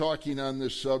talking on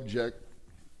this subject,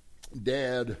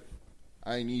 Dad,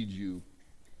 I need you.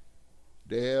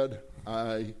 Dad,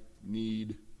 I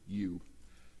need you.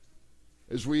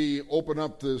 As we open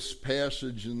up this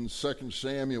passage in 2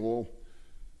 Samuel,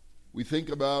 we think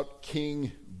about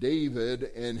King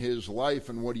David and his life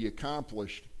and what he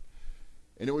accomplished.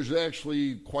 And it was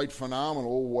actually quite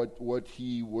phenomenal what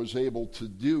he was able to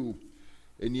do.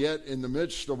 And yet, in the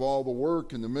midst of all the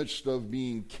work, in the midst of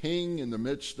being king, in the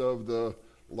midst of the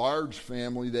large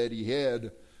family that he had,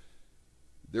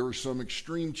 there were some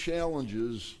extreme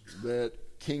challenges that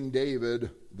King David,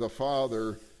 the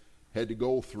father, had to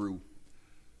go through.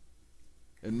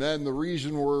 And then the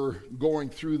reason we're going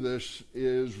through this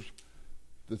is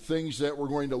the things that we're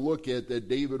going to look at that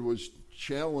David was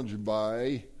challenged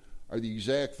by are the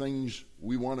exact things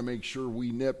we want to make sure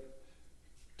we nip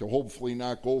to hopefully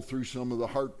not go through some of the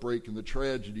heartbreak and the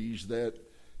tragedies that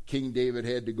King David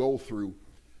had to go through.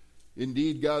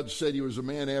 Indeed, God said he was a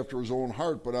man after his own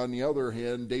heart, but on the other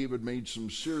hand, David made some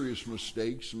serious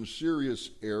mistakes, some serious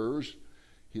errors,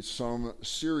 some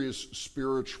serious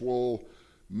spiritual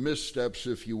missteps,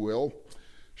 if you will.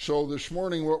 So this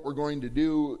morning what we're going to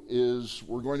do is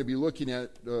we're going to be looking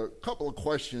at a couple of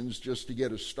questions just to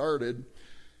get us started.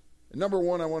 And number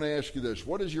one, I want to ask you this.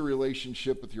 What is your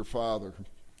relationship with your father?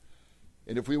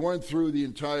 And if we went through the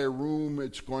entire room,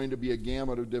 it's going to be a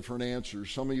gamut of different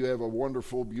answers. Some of you have a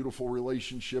wonderful, beautiful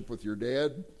relationship with your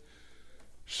dad.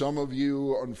 Some of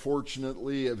you,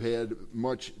 unfortunately, have had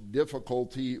much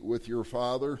difficulty with your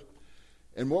father.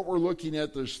 And what we're looking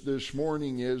at this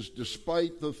morning is,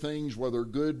 despite the things, whether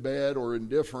good, bad, or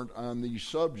indifferent on these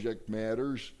subject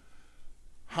matters,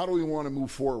 how do we want to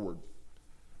move forward?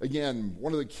 Again,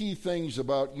 one of the key things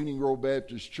about Union Grove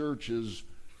Baptist Church is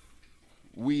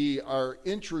we are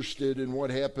interested in what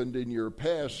happened in your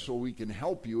past so we can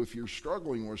help you if you're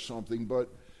struggling with something. But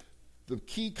the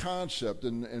key concept,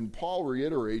 and Paul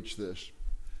reiterates this,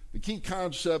 the key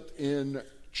concept in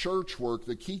church work,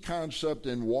 the key concept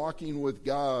in walking with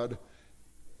God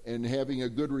and having a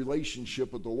good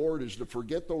relationship with the Lord is to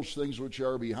forget those things which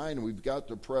are behind, and we've got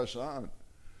to press on.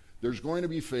 There's going to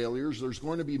be failures, there's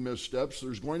going to be missteps,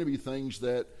 there's going to be things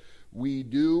that we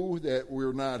do that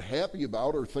we're not happy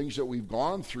about, or things that we've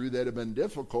gone through that have been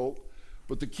difficult.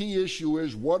 But the key issue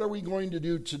is, what are we going to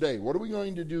do today? What are we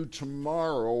going to do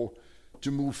tomorrow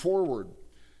to move forward?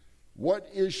 What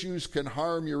issues can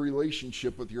harm your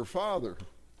relationship with your father?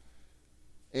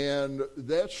 And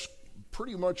that's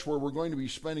pretty much where we're going to be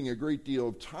spending a great deal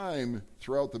of time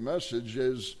throughout the message,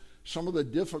 is some of the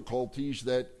difficulties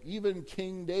that even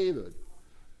King David,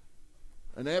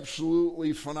 an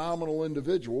absolutely phenomenal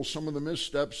individual, some of the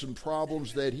missteps and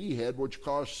problems that he had, which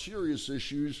caused serious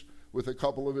issues with a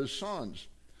couple of his sons.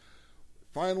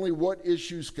 Finally, what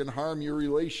issues can harm your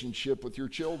relationship with your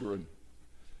children?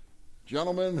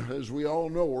 Gentlemen, as we all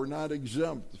know, we're not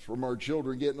exempt from our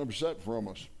children getting upset from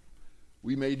us.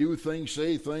 We may do things,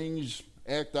 say things,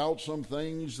 act out some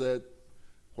things that,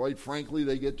 quite frankly,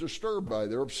 they get disturbed by.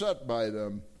 They're upset by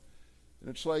them. And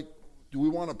it's like, do we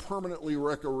want to permanently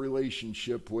wreck a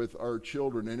relationship with our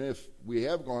children? And if we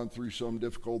have gone through some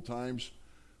difficult times,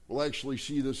 we'll actually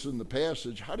see this in the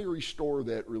passage. How do you restore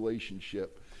that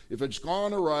relationship? If it's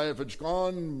gone awry, if it's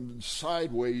gone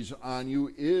sideways on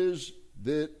you, is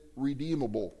it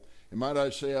redeemable? And might I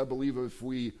say, I believe if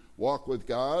we walk with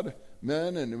God,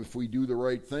 men, and if we do the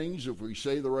right things, if we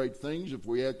say the right things, if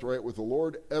we act right with the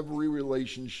Lord, every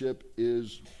relationship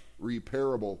is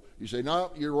repairable. You say,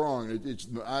 no, you're wrong.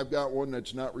 I've got one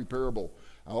that's not repairable.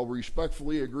 I'll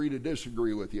respectfully agree to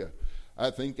disagree with you.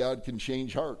 I think God can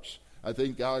change hearts. I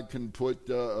think God can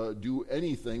do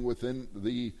anything within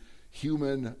the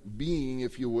human being,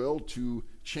 if you will, to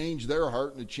change their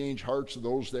heart and to change hearts of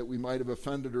those that we might have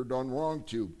offended or done wrong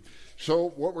to. So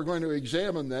what we're going to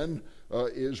examine then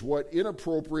is what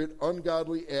inappropriate,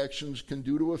 ungodly actions can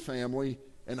do to a family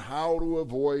and how to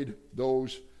avoid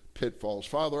those pitfalls.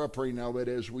 Father, I pray now that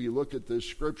as we look at this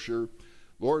scripture,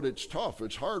 Lord, it's tough,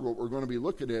 it's hard what we're going to be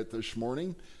looking at this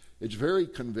morning. It's very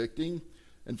convicting.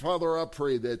 And Father, I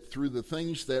pray that through the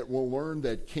things that we'll learn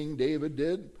that King David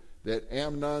did, that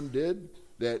Amnon did,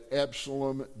 that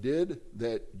Absalom did,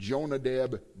 that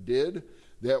Jonadab did,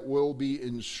 that we'll be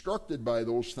instructed by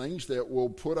those things, that we'll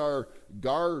put our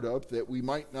guard up, that we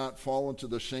might not fall into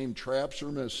the same traps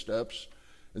or missteps.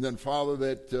 And then, Father,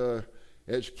 that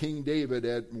as King David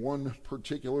at one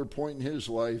particular point in his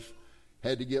life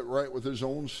had to get right with his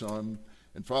own son.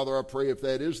 And Father, I pray if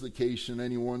that is the case in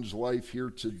anyone's life here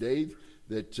today,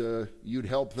 that you'd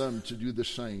help them to do the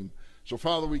same. So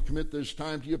Father, we commit this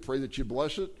time to you. Pray that you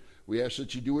bless it. We ask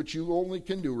that you do what you only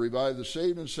can do. Revive the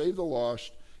saved and save the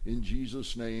lost. In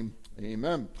Jesus' name,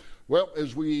 amen. Well,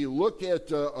 as we look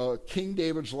at King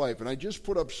David's life, and I just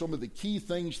put up some of the key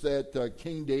things that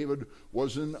King David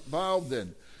was involved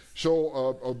in.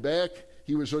 So back,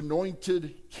 he was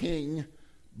anointed king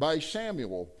by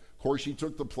Samuel. Of course, he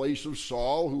took the place of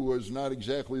Saul, who was not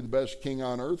exactly the best king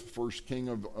on earth, first king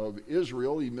of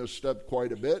Israel. He misstepped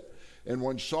quite a bit. And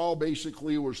when Saul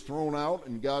basically was thrown out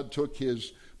and God took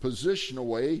his position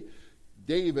away,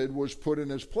 David was put in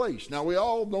his place. Now, we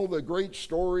all know the great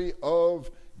story of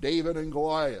David and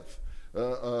Goliath.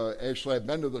 Actually, I've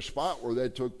been to the spot where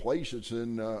that took place. It's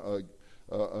in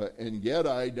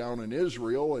Gedi down in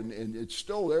Israel, and it's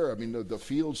still there. I mean, the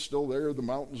field's still there. The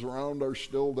mountains around are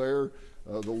still there.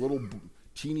 The little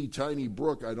teeny tiny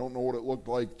brook, I don't know what it looked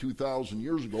like 2,000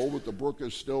 years ago, but the brook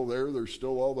is still there. There's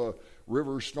still all the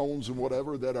river stones and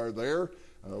whatever that are there,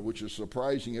 which is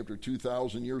surprising after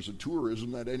 2,000 years of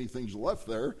tourism that anything's left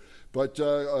there. But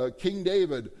King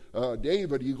David,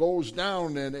 he goes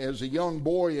down and as a young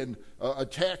boy and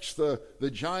attacks the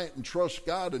giant and trusts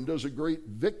God and does a great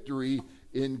victory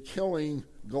in killing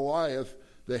Goliath,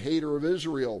 the hater of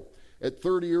Israel. At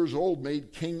 30 years old,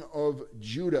 made king of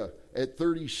Judah. At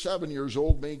 37 years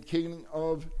old, made king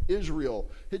of Israel.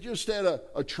 He just had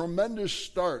a tremendous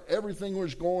start. Everything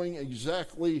was going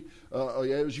exactly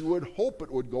as you would hope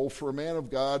it would go for a man of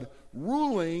God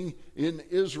ruling in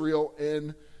Israel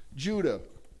and Judah.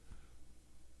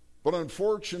 But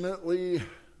unfortunately,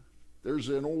 there's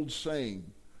an old saying,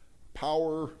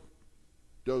 power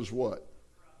does what?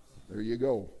 There you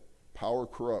go. Power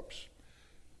corrupts.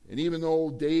 And even though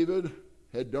David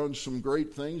had done some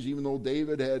great things, even though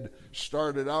David had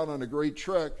started out on a great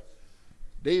trek,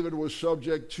 David was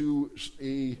subject to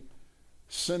a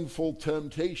sinful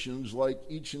temptations like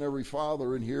each and every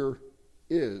father in here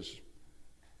is.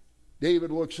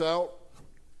 David looks out,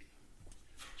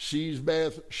 sees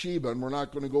Bathsheba, and we're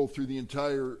not going to go through the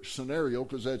entire scenario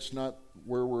because that's not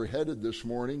where we're headed this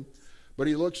morning. But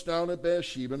he looks down at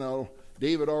Bathsheba. Now,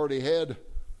 David already had,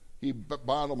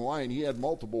 bottom line, he had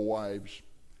multiple wives.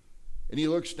 And he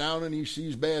looks down and he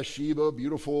sees Bathsheba, a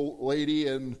beautiful lady,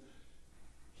 and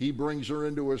he brings her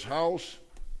into his house.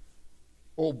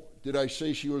 Oh, did I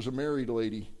say she was a married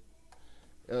lady?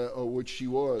 Which she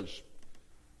was.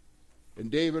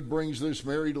 And David brings this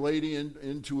married lady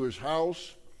into his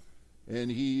house,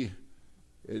 and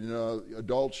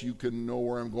adults, you can know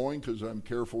where I'm going because I'm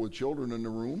careful with children in the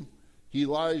room. He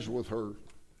lies with her.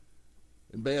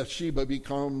 And Bathsheba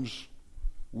becomes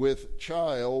with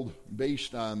child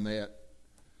based on that.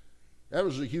 That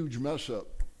was a huge mess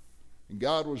up. And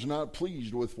God was not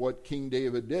pleased with what King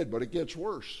David did, but it gets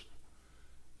worse.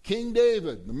 King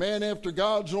David, the man after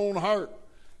God's own heart,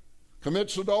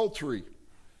 commits adultery.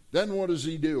 Then what does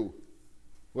he do?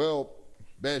 Well,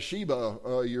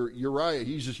 Bathsheba, Uriah,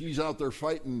 he's out there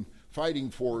fighting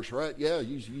for us, right? Yeah,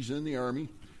 he's in the army.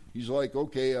 He's like,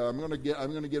 okay, I'm gonna get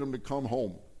him to come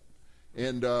home.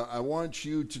 And I want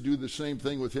you to do the same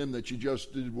thing with him that you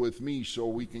just did with me so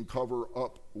we can cover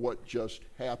up what just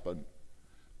happened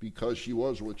because she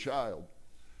was with child.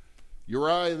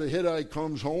 Uriah the Hittite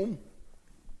comes home.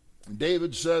 And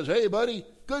David says, hey, buddy,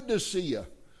 good to see you.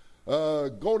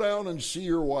 Go down and see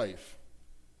your wife.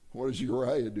 What does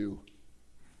Uriah do?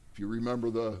 If you remember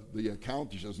the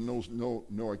account, he says, no,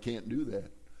 I can't do that.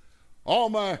 All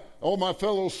my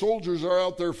fellow soldiers are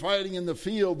out there fighting in the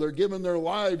field. They're giving their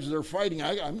lives. They're fighting.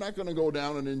 I'm not going to go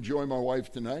down and enjoy my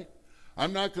wife tonight.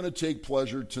 I'm not going to take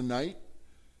pleasure tonight.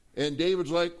 And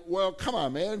David's like, well, come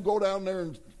on, man. Go down there.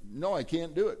 And no, I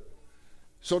can't do it.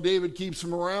 So David keeps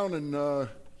him around, and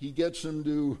he gets him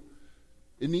to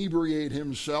inebriate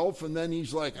himself. And then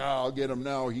he's like, I'll get him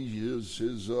now.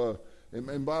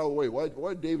 And by the way, why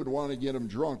did David want to get him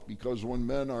drunk? Because when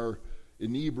men are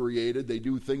inebriated, they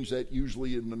do things that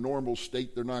usually in the normal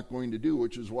state they're not going to do,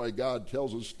 which is why God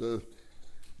tells us to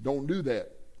don't do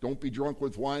that. Don't be drunk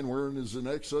with wine wherein is in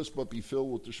excess, but be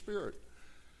filled with the Spirit.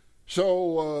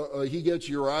 So he gets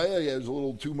Uriah. He has a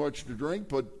little too much to drink,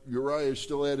 but Uriah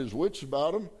still had his wits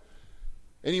about him,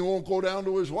 and he won't go down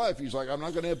to his wife. He's like, I'm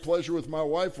not going to have pleasure with my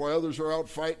wife while others are out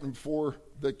fighting for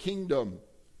the kingdom.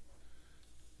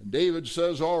 And David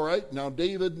says, all right. Now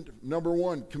David, number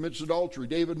 1, commits adultery.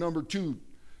 David, number 2,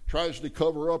 tries to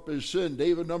cover up his sin.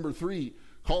 David, number 3,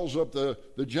 calls up the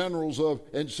generals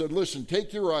and said, listen,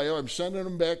 take Uriah. I'm sending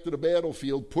him back to the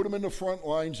battlefield. Put him in the front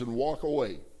lines and walk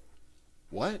away.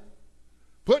 What?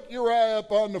 Put Uriah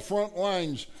up on the front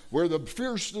lines where the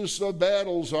fiercest of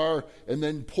battles are, and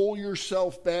then pull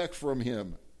yourself back from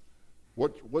him.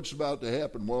 What's about to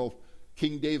happen? Well,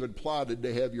 King David plotted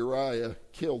to have Uriah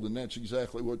killed, and that's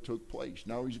exactly what took place.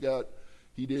 Now he's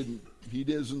he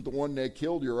isn't the one that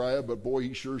killed Uriah, but boy,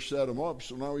 he sure set him up.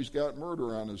 So now he's got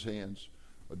murder on his hands.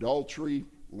 Adultery,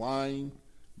 lying,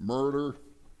 murder.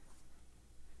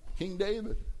 King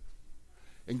David.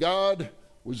 And God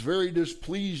was very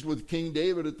displeased with King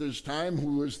David at this time,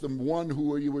 who was the one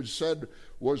who he would said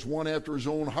was one after his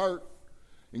own heart.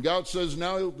 And God says,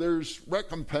 now there's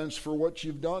recompense for what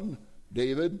you've done,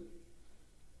 David.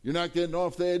 You're not getting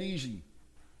off that easy.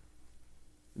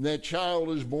 And that child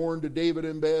is born to David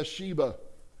and Bathsheba.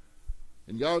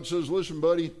 And God says, listen,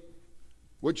 buddy,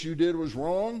 what you did was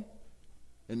wrong,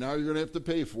 and now you're going to have to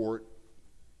pay for it.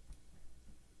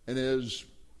 And as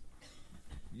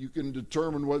you can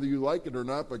determine whether you like it or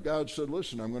not, but God said,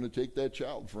 listen, I'm going to take that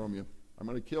child from you. I'm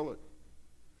going to kill it.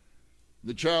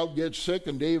 The child gets sick,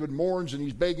 and David mourns, and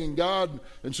he's begging God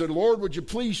and said, Lord, would you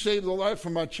please save the life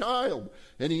of my child?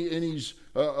 And he's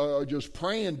just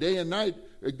praying day and night,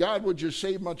 God, would you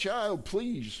save my child,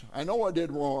 please? I know I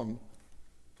did wrong.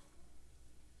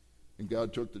 And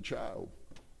God took the child.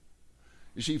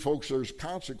 You see, folks, there's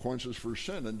consequences for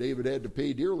sin, and David had to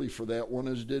pay dearly for that one,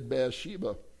 as did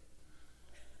Bathsheba.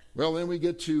 Well, then we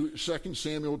get to 2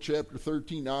 Samuel chapter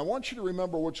 13. Now, I want you to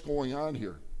remember what's going on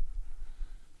here.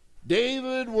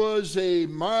 David was a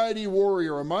mighty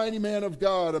warrior, a mighty man of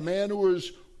God, a man who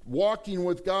was walking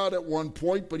with God at one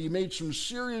point, but he made some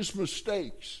serious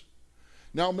mistakes.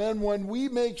 Now, men, when we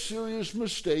make serious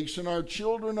mistakes and our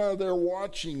children are there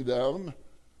watching them,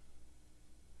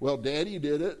 well, Daddy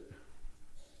did it.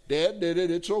 Dad did it.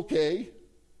 It's okay.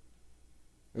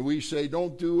 And we say,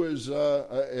 don't do as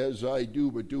I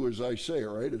do, but do as I say,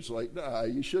 right? It's like, nah,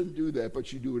 you shouldn't do that,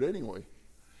 but you do it anyway.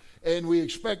 And we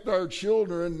expect our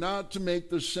children not to make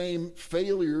the same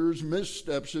failures,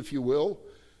 missteps, if you will,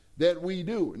 that we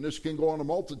do. And this can go on a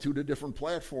multitude of different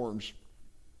platforms.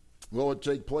 Will it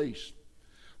take place?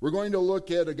 We're going to look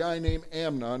at a guy named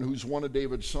Amnon, who's one of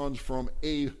David's sons from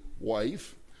a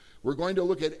wife. We're going to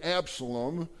look at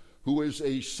Absalom, who is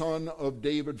a son of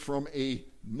David from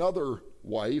another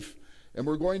wife. And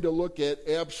we're going to look at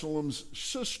Absalom's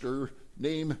sister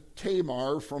named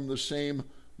Tamar from the same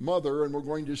mother, and we're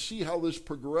going to see how this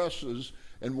progresses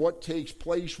and what takes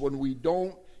place when we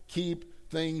don't keep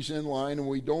things in line and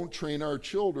we don't train our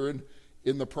children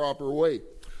in the proper way.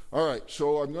 All right,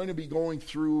 so I'm going to be going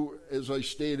through, as I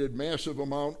stated, massive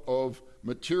amount of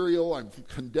material. I'm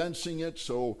condensing it,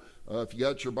 so if you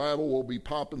got your Bible, we'll be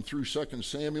popping through 2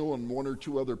 Samuel and one or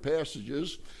two other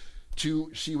passages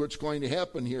to see what's going to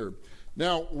happen here.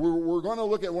 Now, we're going to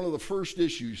look at one of the first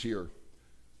issues here.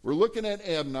 We're looking at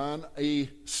Amnon, a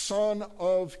son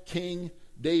of King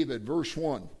David. Verse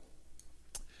 1.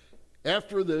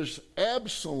 After this,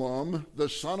 Absalom, the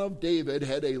son of David,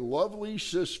 had a lovely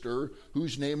sister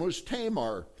whose name was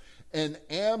Tamar. And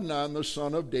Amnon, the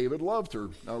son of David, loved her.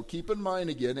 Now keep in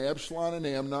mind again, Absalom and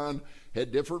Amnon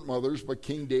had different mothers, but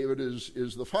King David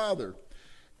is the father.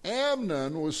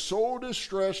 Amnon was so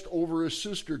distressed over his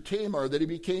sister Tamar that he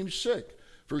became sick,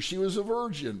 for she was a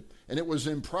virgin, and it was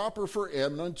improper for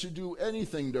Amnon to do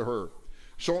anything to her.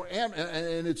 So,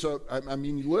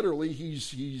 literally,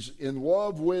 he's in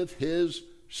love with his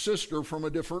sister from a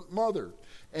different mother.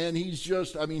 And he's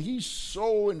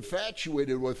so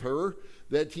infatuated with her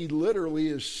that he literally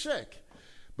is sick.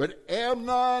 But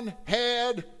Amnon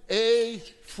had a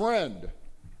friend.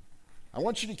 I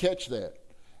want you to catch that.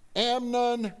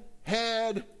 Amnon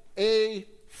had a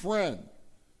friend.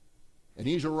 And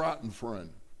he's a rotten friend.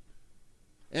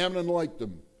 Amnon liked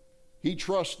him. He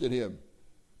trusted him.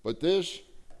 But this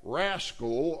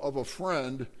rascal of a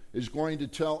friend is going to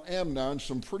tell Amnon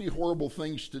some pretty horrible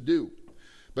things to do.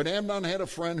 But Amnon had a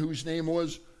friend whose name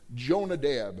was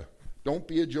Jonadab. Don't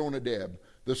be a Jonadab.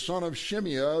 The son of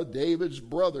Shimeah, David's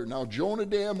brother. Now,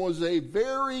 Jonadab was a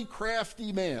very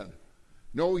crafty man.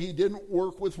 No, he didn't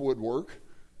work with woodwork.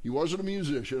 He wasn't a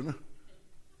musician.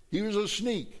 He was a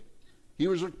sneak. He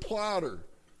was a plotter.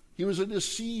 He was a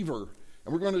deceiver.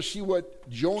 And we're going to see what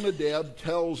Jonadab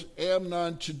tells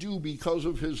Amnon to do because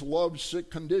of his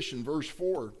lovesick condition. Verse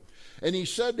 4. And he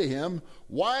said to him,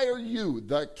 why are you,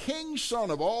 the king's son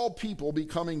of all people,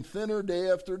 becoming thinner day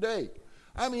after day?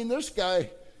 This guy,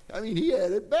 he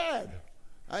had it bad.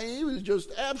 He was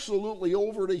just absolutely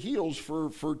over the heels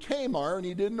for Tamar, and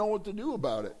he didn't know what to do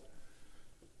about it.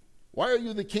 Why are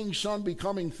you, the king's son,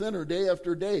 becoming thinner day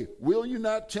after day? Will you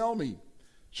not tell me?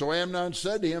 So Amnon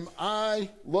said to him, I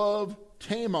love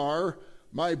Tamar,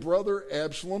 my brother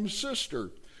Absalom's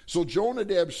sister. So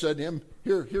Jonadab said to him,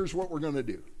 here's what we're going to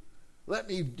do. Let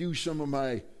me do some of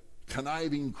my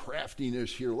conniving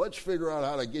craftiness here. Let's figure out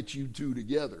how to get you two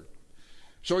together.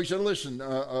 So he said, listen,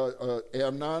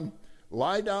 Amnon,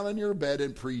 lie down on your bed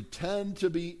and pretend to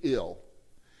be ill.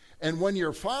 And when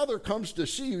your father comes to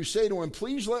see you, say to him,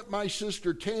 please let my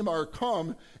sister Tamar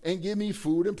come and give me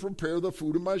food and prepare the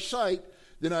food in my sight,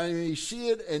 that I may see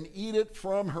it and eat it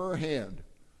from her hand.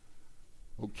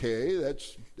 Okay,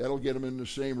 that'll get them in the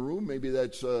same room. Maybe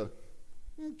that's,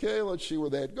 okay, let's see where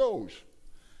that goes.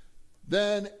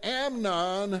 Then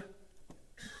Amnon,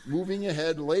 moving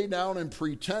ahead, lay down and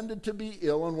pretended to be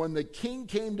ill. And when the king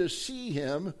came to see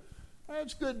him,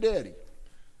 that's good, Daddy.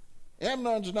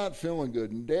 Amnon's not feeling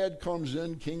good. And Dad comes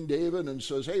in, King David, and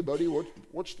says, hey, buddy,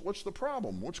 what's the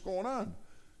problem? What's going on?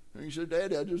 And he said,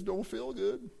 Daddy, I just don't feel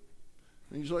good.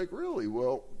 And he's like, really?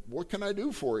 Well, what can I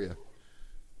do for you?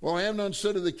 Well, Amnon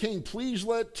said to the king, please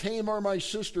let Tamar, my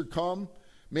sister, come.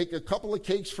 Make a couple of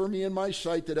cakes for me in my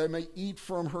sight that I may eat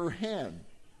from her hand.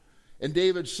 And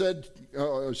David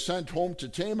sent home to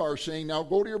Tamar, saying, now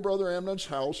go to your brother Amnon's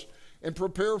house and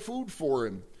prepare food for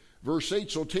him. Verse 8,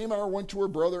 so Tamar went to her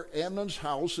brother Amnon's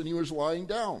house, and he was lying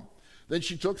down. Then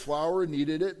she took flour and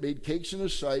kneaded it, made cakes in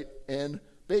his sight, and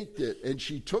baked it. And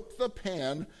she took the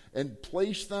pan and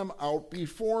placed them out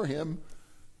before him,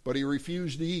 but he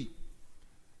refused to eat.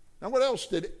 Now what else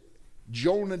did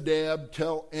Jonadab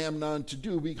tell Amnon to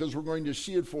do? Because we're going to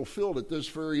see it fulfilled at this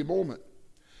very moment.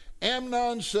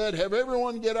 Amnon said, have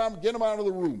everyone get him out of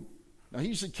the room. Now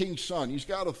he's the king's son. He's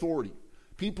got authority.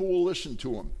 People will listen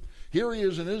to him. Here he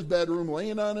is in his bedroom,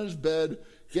 laying on his bed,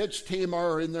 gets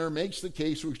Tamar in there, makes the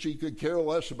case, which he could care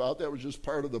less about. That was just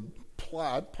part of the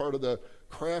plot, part of the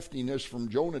craftiness from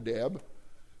Jonadab.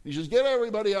 He says, get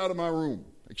everybody out of my room,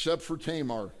 except for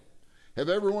Tamar. Have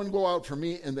everyone go out from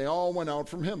me, and they all went out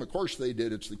from him. Of course they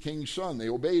did. It's the king's son. They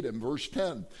obeyed him. Verse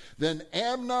 10. Then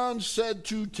Amnon said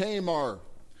to Tamar,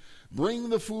 bring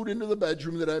the food into the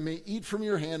bedroom that I may eat from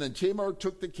your hand. And Tamar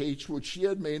took the cakes which she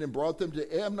had made and brought them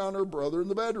to Amnon, her brother, in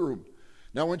the bedroom.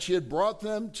 Now when she had brought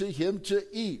them to him to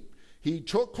eat, he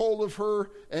took hold of her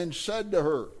and said to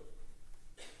her,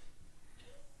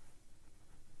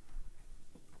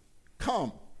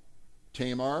 come,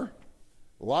 Tamar,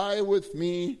 lie with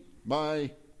me, my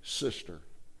sister.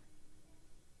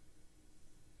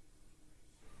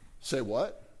 Say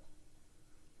what?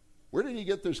 Where did he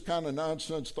get this kind of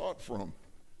nonsense thought from?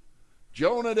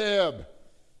 Jonadab,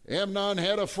 Amnon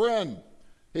had a friend.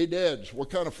 Hey, dads, what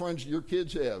kind of friends do your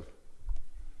kids have?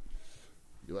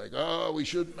 You're like, oh, we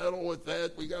shouldn't meddle with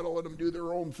that. We got to let them do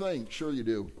their own thing. Sure you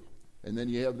do. And then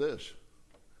you have this.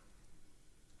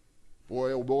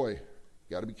 Boy, oh boy,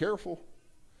 got to be careful.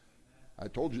 I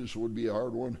told you this would be a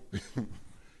hard one.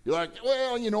 You're like,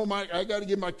 well, you know, I got to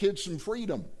give my kids some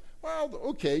freedom. Well,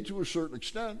 okay, to a certain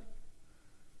extent.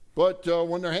 But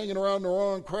when they're hanging around the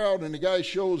wrong crowd and the guy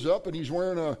shows up and he's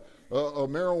wearing a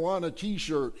marijuana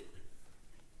T-shirt,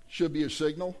 should be a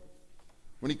signal.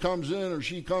 When he comes in or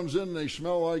she comes in and they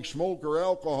smell like smoke or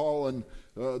alcohol and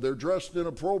they're dressed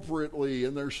inappropriately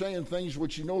and they're saying things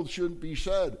which you know shouldn't be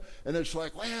said. And it's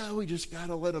like, well, we just got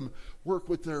to let them work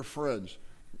with their friends.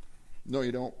 No,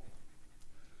 you don't.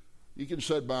 You can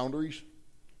set boundaries.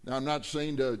 Now, I'm not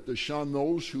saying to shun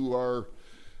those who are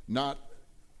not,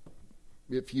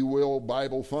 if you will,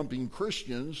 Bible-thumping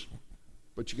Christians,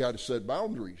 but you got to set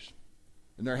boundaries.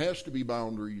 And there has to be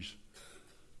boundaries.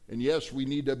 And yes, we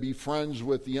need to be friends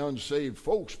with the unsaved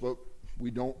folks, but we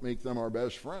don't make them our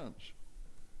best friends.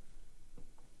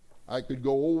 I could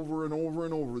go over and over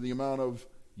and over the amount of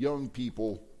young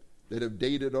people that have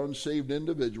dated unsaved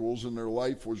individuals and their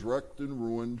life was wrecked and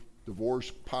ruined.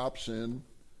 Divorce pops in.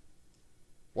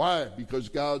 Why? Because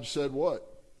God said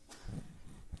what?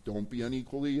 Don't be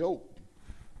unequally yoked.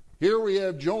 Here we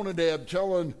have Jonadab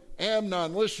telling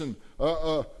Amnon, listen,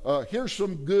 here's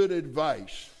some good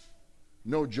advice.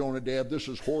 No, Jonadab, this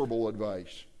is horrible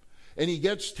advice. And he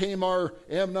gets Tamar,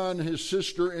 Amnon, his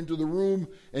sister, into the room,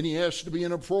 and he has to be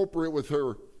inappropriate with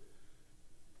her.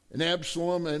 And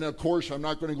Absalom, and of course, I'm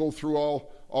not going to go through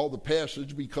all the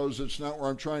passage because it's not where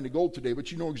I'm trying to go today,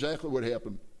 but you know exactly what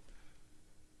happened.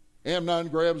 Amnon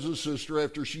grabs his sister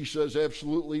after she says,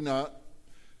 absolutely not.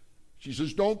 She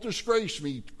says, don't disgrace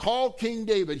me. Call King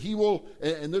David. He will,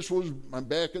 and this was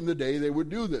back in the day, they would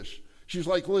do this. She's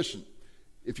like, listen,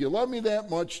 if you love me that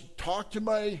much, talk to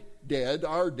my dad,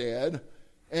 our dad,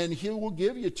 and he will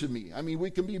give you to me. I mean,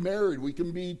 we can be married. We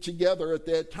can be together at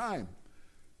that time.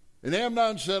 And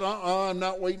Amnon said, I'm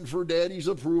not waiting for daddy's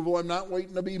approval. I'm not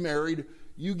waiting to be married.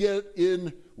 You get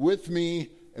in with me,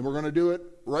 and we're going to do it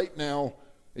right now.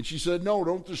 And she said, no,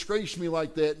 don't disgrace me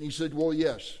like that. And he said, well,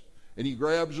 yes. And he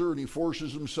grabs her, and he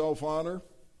forces himself on her.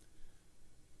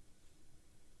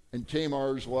 And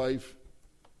Tamar's life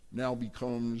now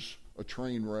becomes a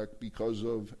train wreck because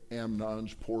of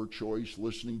Amnon's poor choice,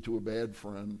 listening to a bad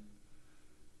friend.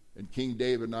 And King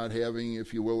David not having,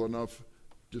 if you will, enough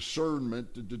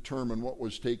discernment to determine what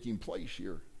was taking place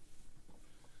here.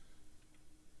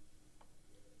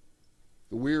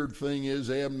 The weird thing is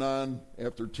Amnon,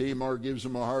 after Tamar gives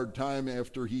him a hard time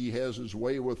after he has his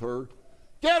way with her,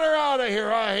 get her out of here,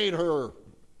 I hate her.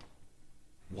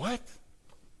 What?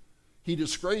 He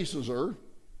disgraces her.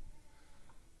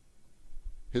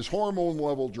 His hormone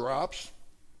level drops,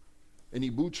 and he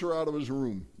boots her out of his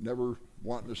room, never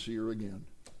wanting to see her again.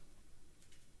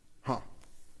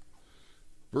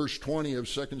 Verse 20 of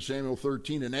 2 Samuel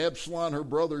 13, and Absalom, her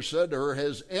brother, said to her,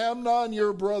 has Amnon,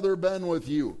 your brother, been with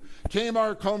you?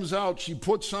 Tamar comes out. She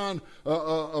puts on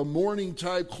a mourning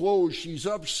type clothes. She's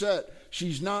upset.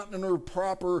 She's not in her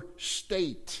proper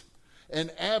state.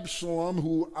 And Absalom,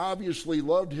 who obviously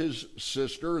loved his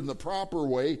sister in the proper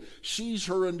way, sees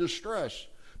her in distress.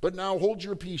 But now hold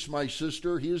your peace, my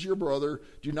sister. He is your brother.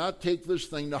 Do not take this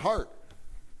thing to heart.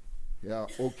 Yeah,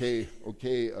 okay,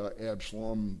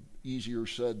 Absalom. Easier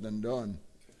said than done.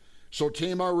 So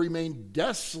Tamar remained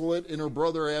desolate in her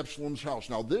brother Absalom's house.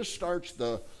 Now this starts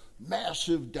the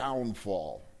massive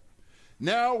downfall.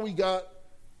 Now we got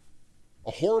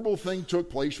a horrible thing took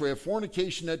place. We have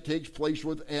fornication that takes place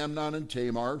with Amnon and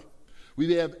Tamar.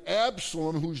 We have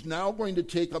Absalom, who's now going to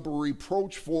take up a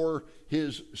reproach for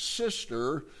his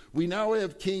sister. We now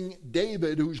have King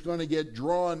David, who's going to get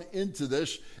drawn into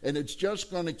this, and it's just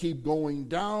going to keep going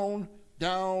down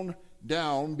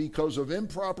because of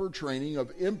improper training,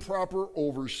 of improper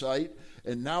oversight,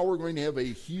 and now we're going to have a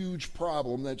huge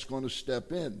problem that's going to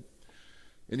step in.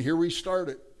 And here we start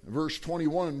it. Verse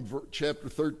 21, chapter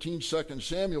 13, 2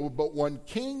 Samuel. But when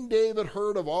King David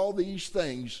heard of all these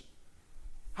things,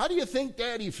 how do you think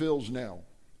Daddy feels now?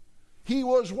 He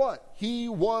was what? He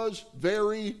was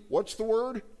very, what's the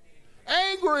word?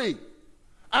 Angry.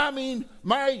 I mean,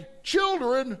 my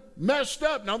children messed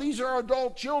up. Now, these are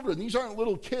adult children. These aren't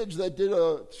little kids that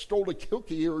stole a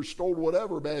cookie or stole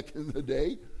whatever back in the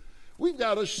day. We've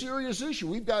got a serious issue.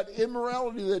 We've got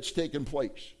immorality that's taken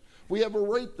place. We have a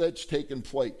rape that's taken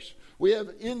place. We have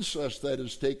incest that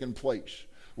has taken place.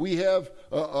 We have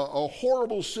a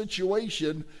horrible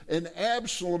situation, and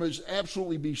Absalom is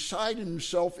absolutely beside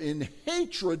himself in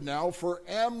hatred now for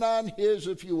Amnon, his,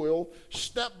 if you will,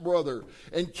 stepbrother.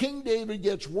 And King David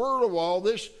gets word of all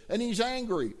this, and he's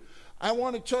angry. I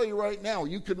want to tell you right now,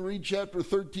 you can read chapter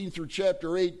 13 through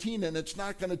chapter 18, and it's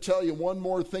not going to tell you one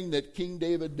more thing that King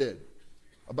David did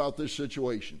about this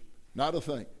situation. Not a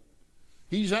thing.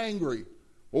 He's angry.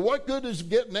 Well, what good does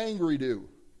getting angry do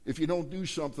if you don't do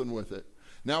something with it?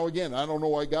 Now, again, I don't know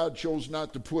why God chose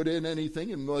not to put in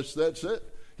anything unless that's it.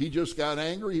 He just got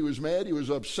angry. He was mad. He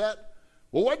was upset.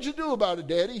 Well, what'd you do about it,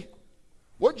 Daddy?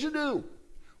 What'd you do?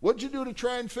 What'd you do to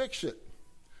try and fix it?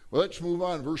 Well, let's move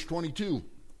on. Verse 22.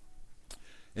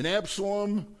 And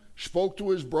Absalom spoke to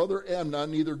his brother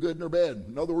Amnon, neither good nor bad.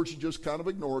 In other words, he just kind of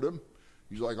ignored him.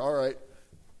 He's like, all right.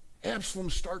 Absalom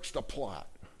starts to plot.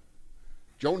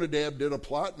 Jonadab did a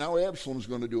plot. Now Absalom's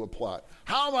going to do a plot.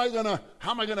 How am I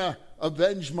going to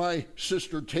avenge my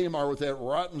sister Tamar with that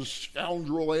rotten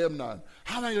scoundrel Amnon?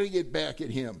 How am I going to get back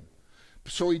at him?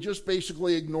 So he just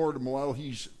basically ignored him while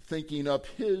he's thinking up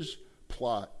his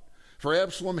plot. For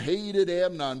Absalom hated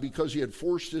Amnon because he had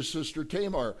forced his sister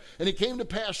Tamar. And it came to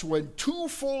pass when 2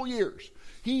 full years,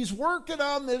 he's working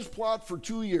on this plot for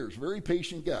 2 years. Very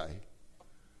patient guy.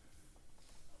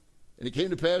 And it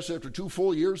came to pass after 2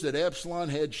 full years that Absalom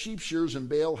had sheep shears in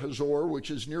Baal Hazor,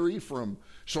 which is near Ephraim.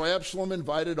 So Absalom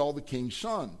invited all the king's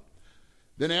sons.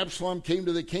 Then Absalom came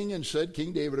to the king and said,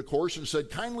 King David, of course, and said,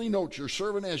 kindly note, your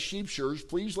servant has sheep shears.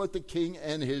 Please let the king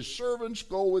and his servants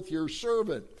go with your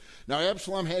servant. Now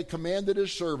Absalom had commanded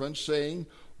his servants, saying,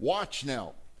 watch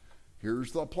now.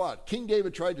 Here's the plot. King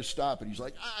David tried to stop it. He's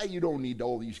like, you don't need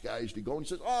all these guys to go. And he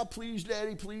says, please,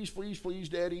 Daddy, please,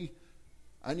 Daddy.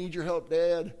 I need your help,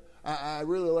 Dad. I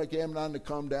really like Amnon to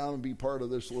come down and be part of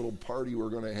this little party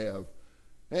we're going to have.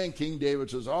 And King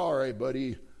David says, all right,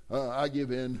 buddy, I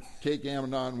give in. Take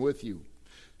Amnon with you.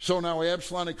 So now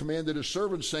Absalom had commanded his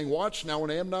servants, saying, watch now, when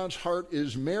Amnon's heart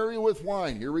is merry with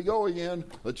wine. Here we go again.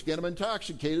 Let's get him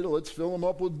intoxicated. Let's fill him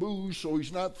up with booze so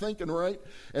he's not thinking right.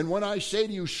 And when I say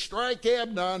to you, strike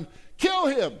Amnon, kill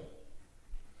him.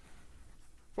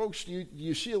 Folks, do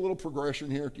you see a little progression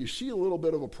here? Do you see a little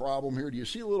bit of a problem here? Do you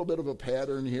see a little bit of a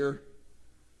pattern here?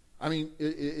 I mean,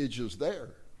 it's just there.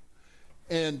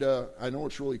 And I know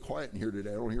it's really quiet in here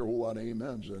today. I don't hear a whole lot of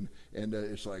amens. And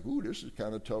it's like, ooh, this is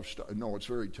kind of tough stuff. No, it's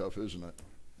very tough, isn't it?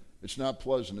 It's not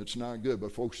pleasant. It's not good.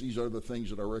 But, folks, these are the things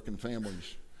that are wrecking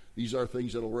families. These are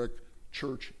things that will wreck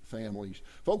church families.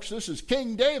 Folks, this is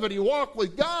King David. He walked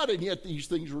with God, and yet these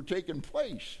things were taking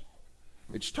place.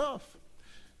 It's tough.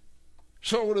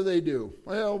 So what do?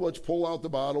 Well, let's pull out the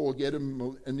bottle. We'll get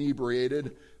him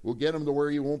inebriated. We'll get him to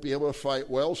where he won't be able to fight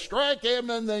well. Strike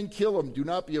Amnon, then kill him. Do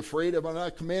not be afraid. Have I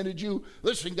not commanded you?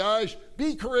 Listen, guys,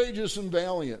 be courageous and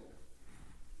valiant.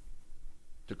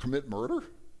 To commit murder?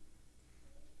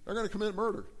 They're going to commit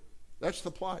murder. That's the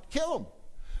plot. Kill him.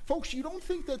 Folks, you don't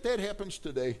think that happens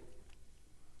today?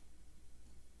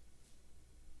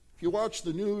 If you watch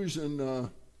the news, and of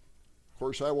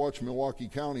course I watch Milwaukee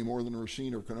County more than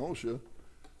Racine or Kenosha.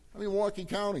 I mean, Milwaukee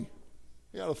County,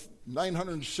 they got a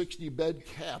 960-bed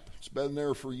cap. It's been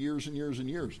there for years and years and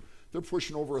years. They're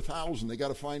pushing over 1,000. They got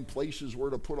to find places where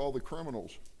to put all the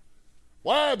criminals.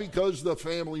 Why? Because the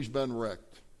family's been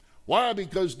wrecked. Why?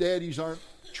 Because daddies aren't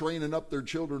training up their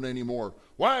children anymore.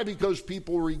 Why? Because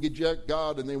people reject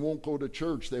God and they won't go to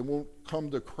church. They won't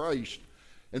come to Christ.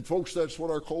 And folks, that's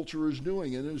what our culture is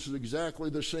doing. And this is exactly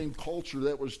the same culture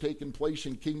that was taking place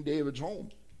in King David's home.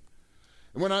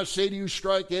 And when I say to you,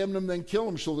 strike Amnon, then kill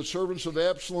him. So the servants of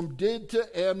Absalom did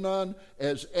to Amnon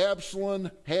as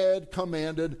Absalom had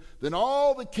commanded. Then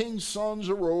all the king's sons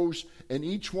arose, and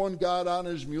each one got on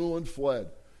his mule and fled.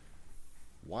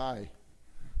 Why?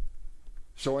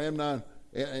 So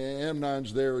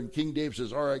Amnon's there, and King David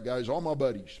says, all right, guys, all my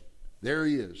buddies, there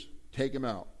he is. Take him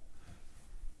out.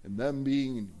 And them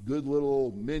being good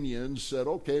little minions said,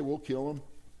 okay, we'll kill him.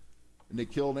 And they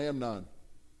killed Amnon.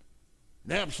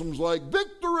 And Absalom's like,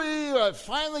 victory! I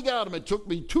finally got him. It took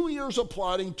me 2 years of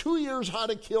plotting, 2 years how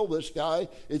to kill this guy.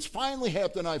 It's finally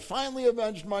happened. I finally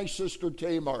avenged my sister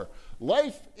Tamar.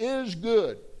 Life is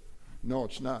good. No,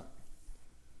 it's not.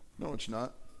 No, it's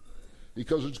not.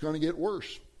 Because it's going to get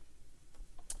worse.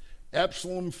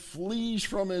 Absalom flees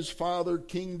from his father,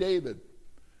 King David.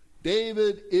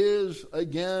 David is,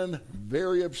 again,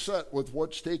 very upset with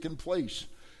what's taken place.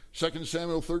 2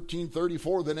 Samuel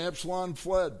 13:34, then Absalom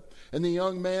fled. And the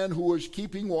young man who was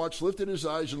keeping watch lifted his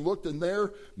eyes and looked, and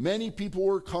there many people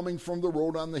were coming from the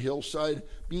road on the hillside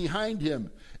behind him.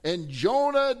 And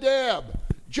Jonadab,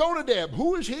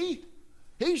 who is he?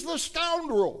 He's the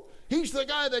scoundrel. He's the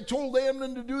guy that told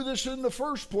Amnon to do this in the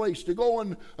first place, to go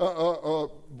and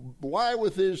lie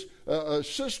with his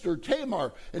sister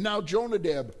Tamar. And now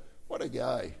Jonadab, what a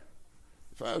guy.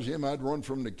 If I was him, I'd run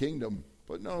from the kingdom.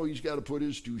 But no, he's got to put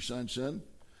his 2 cents in.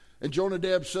 And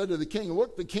Jonadab said to the king,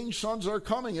 look, the king's sons are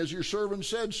coming, as your servant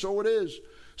said, so it is.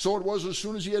 So it was as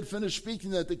soon as he had finished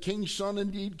speaking that the king's son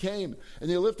indeed came. And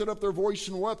they lifted up their voice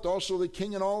and wept. Also the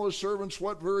king and all his servants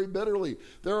wept very bitterly.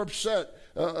 They're upset.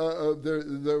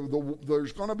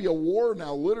 There's going to be a war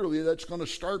now, literally, that's going to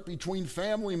start between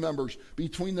family members,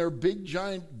 between their big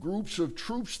giant groups of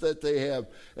troops that they have.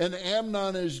 And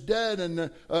Amnon is dead, and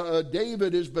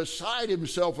David is beside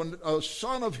himself, and a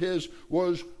son of his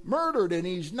was murdered, and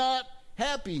he's not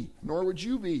happy, nor would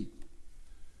you be.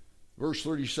 Verse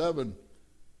 37.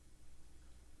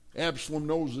 Absalom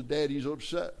knows that daddy's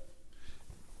upset.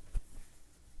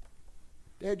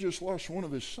 Dad just lost one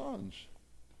of his sons.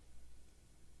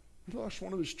 He lost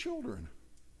one of his children.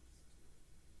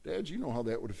 Dads, you know how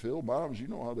that would feel. Moms, you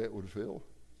know how that would feel.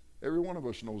 Every one of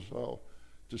us knows how,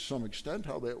 to some extent,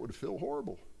 how that would feel.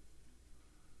 Horrible.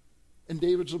 And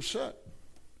David's upset.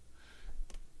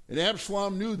 And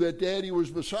Absalom knew that daddy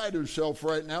was beside himself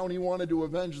right now, and he wanted to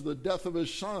avenge the death of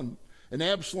his son. And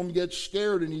Absalom gets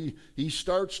scared, and he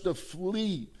starts to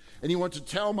flee. And he went to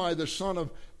Talmai, the son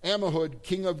of Ammihud,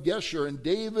 king of Geshur. And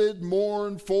David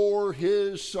mourned for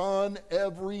his son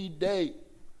every day.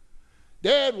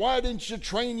 Dad, why didn't you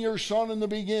train your son in the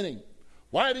beginning?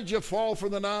 Why did you fall for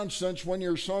the nonsense when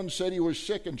your son said he was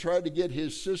sick and tried to get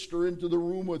his sister into the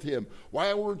room with him?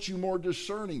 Why weren't you more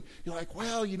discerning? You're like,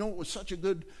 well, it was such a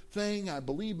good thing. I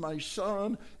believe my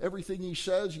son. Everything he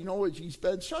says, he's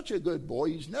been such a good boy.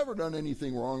 He's never done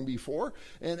anything wrong before.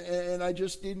 And I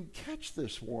just didn't catch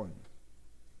this one.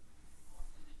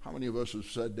 How many of us have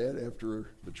said that after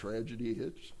the tragedy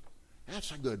hits?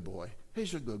 That's a good boy.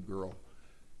 He's a good girl.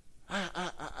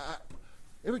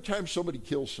 Every time somebody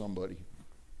kills somebody,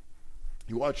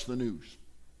 you watch the news.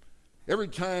 Every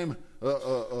time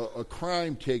a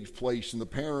crime takes place and the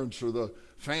parents or the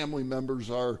family members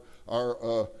are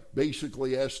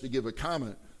basically asked to give a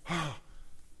comment,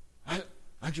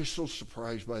 I'm just so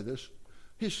surprised by this.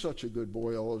 He's such a good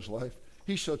boy all his life.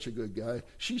 He's such a good guy.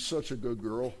 She's such a good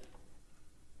girl.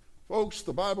 Folks,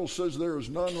 the Bible says there is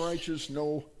none righteous,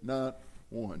 no, not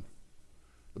one.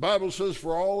 The Bible says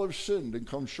for all have sinned and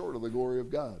come short of the glory of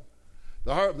God.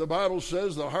 The Bible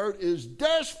says the heart is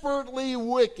desperately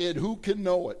wicked. Who can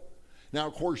know it? Now,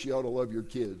 of course, you ought to love your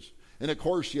kids. And, of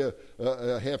course, you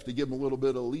have to give them a little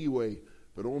bit of leeway.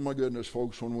 But, oh, my goodness,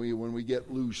 folks, when we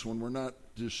get loose, when we're not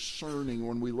discerning,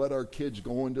 when we let our kids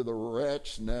go into the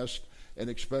rat's nest and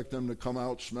expect them to come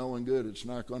out smelling good. It's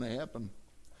not going to happen.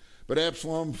 But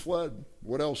Absalom fled.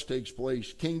 What else takes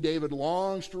place? King David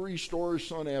longs to restore his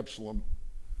son Absalom.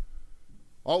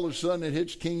 All of a sudden it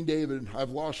hits King David. I've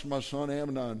lost my son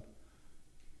Amnon,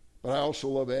 but I also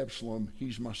love Absalom.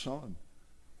 He's my son.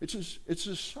 It's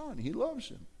his son. He loves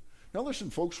him. Now listen,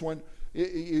 folks, when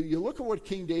you look at what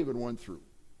King David went through.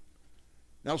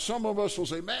 Now some of us will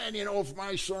say, man, if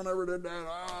my son ever did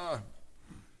that,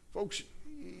 folks,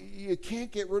 you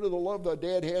can't get rid of the love that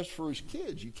dad has for his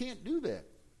kids. You can't do that.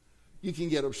 You can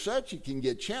get upset. You can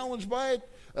get challenged by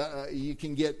it. You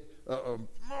can get,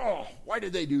 why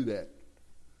did they do that?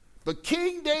 But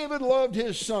King David loved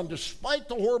his son. Despite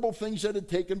the horrible things that had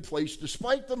taken place,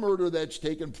 despite the murder that's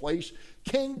taken place,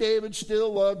 King David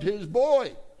still loved his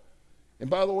boy. And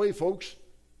by the way, folks,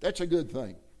 that's a good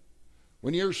thing.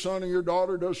 When your son or your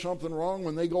daughter does something wrong,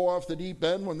 when they go off the deep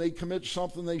end, when they commit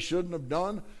something they shouldn't have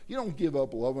done, you don't give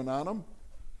up loving on them.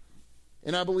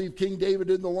 And I believe King David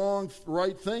did the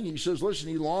right thing. He says, listen,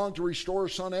 he longed to restore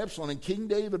his son Absalom. And King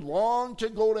David longed to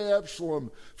go to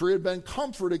Absalom, for he had been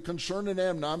comforted concerning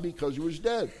Amnon because he was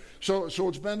dead. So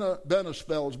it's been a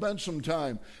spell. It's been some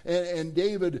time. And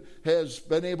David has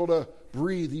been able to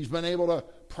breathe. He's been able to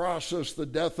process the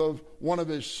death of one of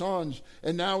his sons.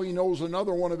 And now he knows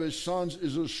another one of his sons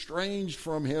is estranged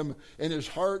from him, and his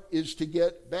heart is to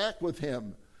get back with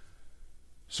him.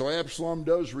 So Absalom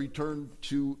does return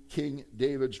to King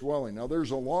David's dwelling. Now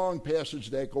there's a long passage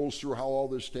that goes through how all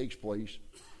this takes place.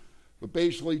 But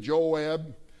basically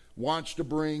Joab wants to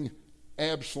bring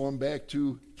Absalom back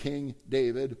to King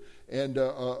David. And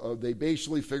they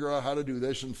basically figure out how to do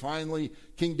this. And finally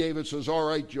King David says, all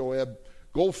right, Joab,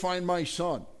 go find my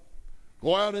son.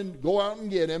 Go out and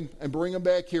get him and bring him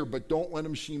back here. But don't let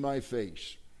him see my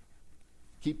face.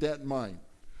 Keep that in mind.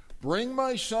 Bring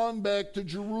my son back to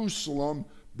Jerusalem,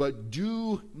 but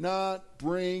do not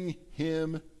bring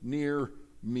him near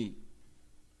me.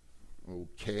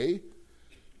 Okay.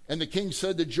 And the king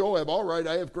said to Joab, all right,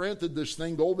 I have granted this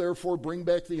thing. Go therefore, bring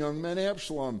back the young man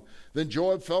Absalom. Then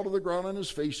Joab fell to the ground on his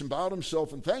face and bowed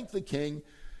himself and thanked the king.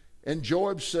 And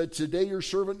Joab said, today your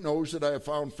servant knows that I have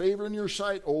found favor in your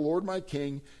sight, O Lord my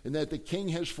king, and that the king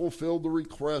has fulfilled the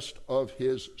request of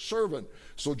his servant.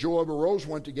 So Joab arose,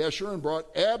 went to Geshur, and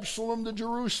brought Absalom to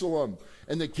Jerusalem.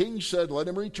 And the king said, let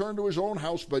him return to his own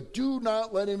house, but do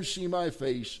not let him see my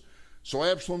face. So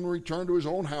Absalom returned to his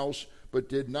own house, but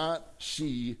did not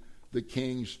see the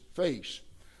king's face.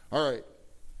 All right,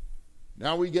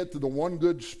 now we get to the one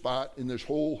good spot in this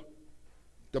whole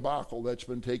debacle that's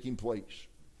been taking place.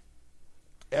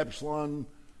 Absalom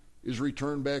is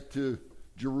returned back to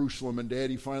Jerusalem, and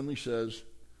Daddy finally says,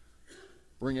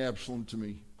 bring Absalom to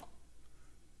me.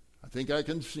 I think I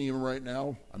can see him right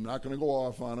now. I'm not going to go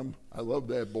off on him. I love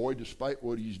that boy despite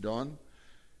what he's done.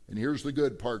 And here's the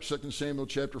good part, 2 Samuel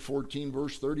chapter 14,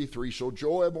 verse 33. So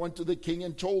Joab went to the king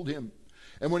and told him.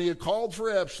 And when he had called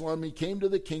for Absalom, he came to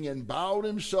the king and bowed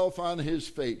himself on his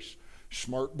face.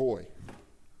 Smart boy.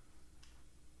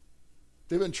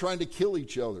 They've been trying to kill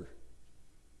each other.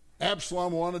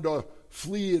 Absalom wanted to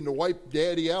flee and to wipe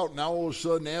Daddy out. Now all of a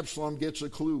sudden Absalom gets a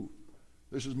clue.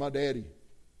 This is my daddy.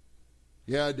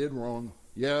 Yeah, I did wrong.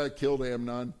 Yeah, I killed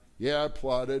Amnon. Yeah, I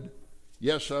plotted.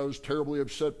 Yes, I was terribly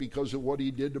upset because of what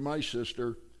he did to my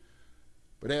sister.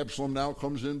 But Absalom now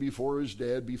comes in before his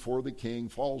dad, before the king,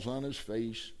 falls on his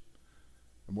face.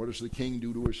 And what does the king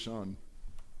do to his son?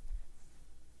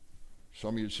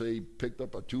 Some of you say he picked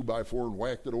up a 2x4 and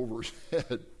whacked it over his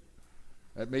head.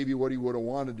 That may be what he would have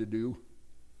wanted to do.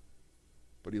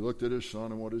 But he looked at his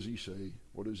son, and what does he say?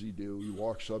 What does he do? He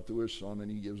walks up to his son, and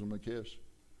he gives him a kiss.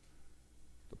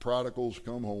 The prodigals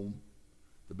come home.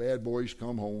 The bad boys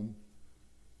come home.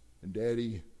 And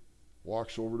Daddy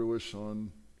walks over to his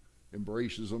son,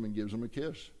 embraces him, and gives him a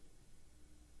kiss.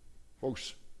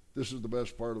 Folks, this is the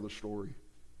best part of the story.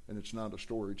 And it's not a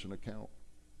story, it's an account.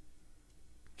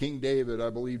 King David, I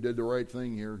believe, did the right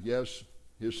thing here. Yes,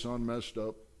 his son messed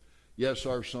up. Yes,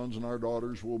 our sons and our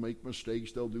daughters will make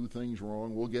mistakes. They'll do things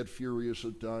wrong. We'll get furious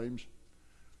at times.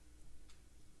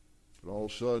 But all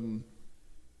of a sudden,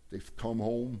 they come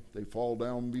home. They fall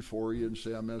down before you and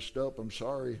say, I messed up. I'm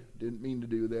sorry. Didn't mean to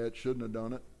do that. Shouldn't have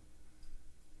done it.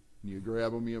 And you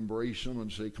grab them, you embrace them,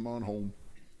 and say, come on home.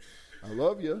 I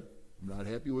love you. I'm not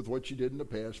happy with what you did in the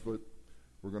past, but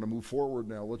we're going to move forward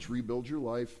now. Let's rebuild your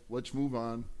life. Let's move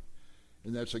on.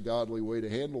 And that's a godly way to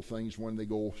handle things when they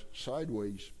go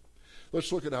sideways.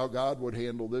 Let's look at how God would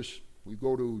handle this. We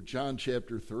go to John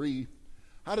chapter 3.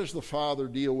 How does the Father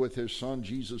deal with his Son,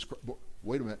 Jesus Christ?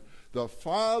 Wait a minute.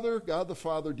 God the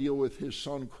Father deal with his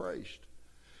Son, Christ.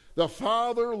 The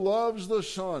Father loves the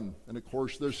Son. And of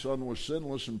course, this Son was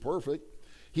sinless and perfect.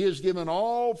 He has given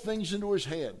all things into his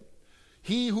hand.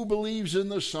 He who believes in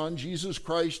the Son, Jesus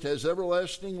Christ, has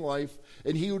everlasting life,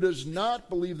 and he who does not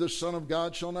believe the Son of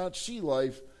God shall not see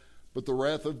life, but the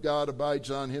wrath of God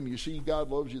abides on him. You see, God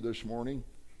loves you this morning,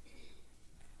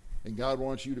 and God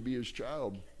wants you to be his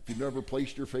child. If you've never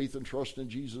placed your faith and trust in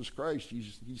Jesus Christ,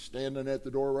 he's standing at the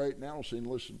door right now saying,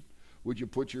 listen, would you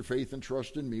put your faith and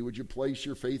trust in me? Would you place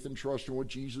your faith and trust in what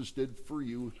Jesus did for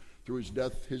you through his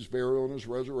death, his burial, and his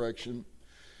resurrection?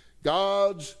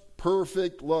 God's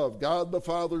perfect love, God the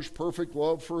Father's perfect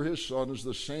love for his Son is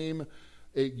the same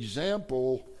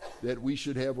example that we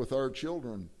should have with our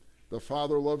children. The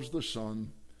Father loves the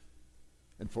Son,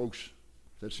 and folks,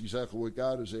 that's exactly what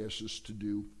God has asked us to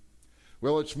do.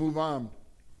 Well, let's move on.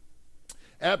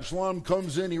 Absalom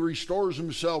comes in, he restores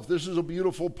himself. This is a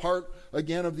beautiful part,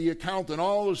 again, of the account. And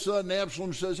all of a sudden,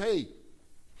 Absalom says, hey,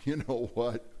 you know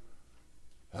what?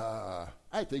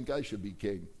 I think I should be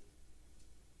king.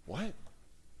 What?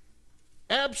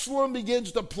 Absalom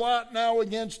begins to plot now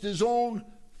against his own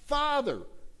father,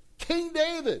 King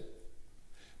David.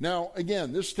 Now,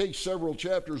 again, this takes several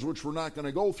chapters, which we're not going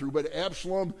to go through, but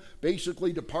Absalom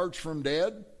basically departs from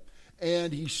dad,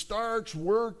 and he starts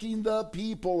working the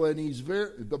people, and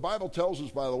the Bible tells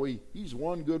us, by the way, he's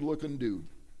one good-looking dude.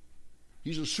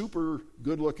 He's a super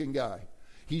good-looking guy.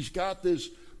 He's got this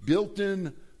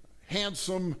built-in,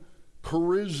 handsome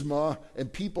charisma,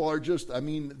 and people are just,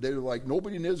 they're like,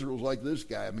 nobody in Israel is like this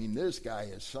guy. This guy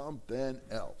is something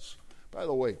else. By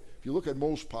the way, if you look at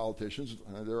most politicians,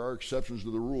 there are exceptions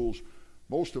to the rules.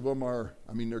 Most of them are,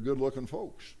 they're good-looking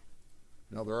folks.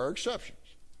 Now, there are exceptions.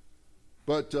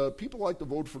 But people like to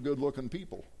vote for good-looking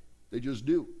people. They just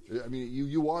do.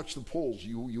 You watch the polls.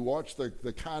 You watch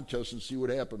the contest and see what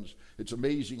happens. It's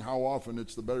amazing how often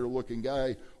it's the better-looking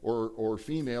guy or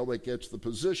female that gets the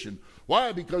position.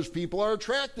 Why? Because people are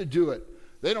attracted to it.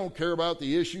 They don't care about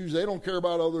the issues. They don't care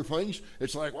about other things.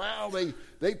 It's like, wow,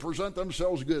 they present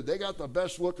themselves good. They got the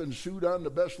best-looking suit on, the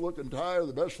best-looking tie, or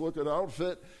the best-looking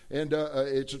outfit, and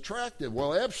it's attractive.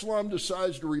 Well, Absalom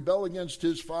decides to rebel against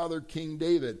his father, King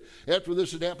David. After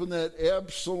this had happened, that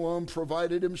Absalom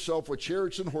provided himself with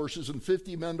chariots and horses and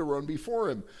 50 men to run before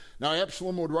him. Now,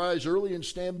 Absalom would rise early and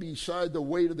stand beside the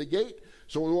way to the gate.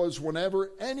 So it was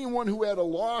whenever anyone who had a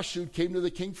lawsuit came to the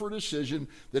king for a decision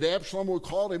that Absalom would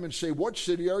call him and say, what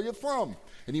city are you from?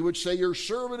 And he would say, your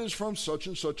servant is from such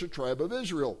and such a tribe of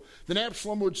Israel. Then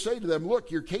Absalom would say to them,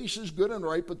 look, your case is good and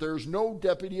right, but there's no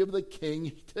deputy of the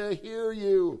king to hear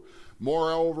you.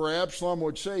 Moreover, Absalom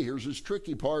would say, here's his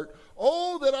tricky part,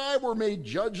 oh, that I were made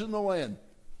judge in the land.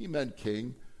 He meant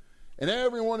king. And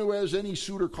everyone who has any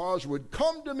suit or cause would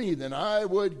come to me, then I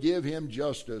would give him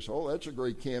justice. Oh, that's a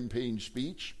great campaign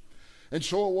speech. And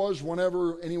so it was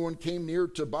whenever anyone came near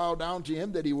to bow down to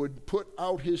him that he would put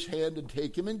out his hand and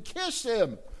take him and kiss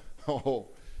him. Oh,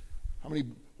 what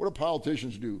do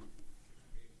politicians do?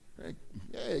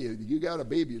 Yeah, you got a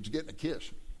baby, it's getting a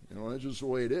kiss. That's just the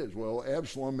way it is. Well,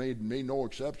 Absalom made no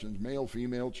exceptions, male,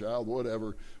 female, child,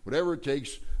 whatever it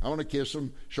takes. I want to kiss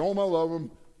him, show him I love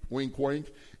him. Wink, wink.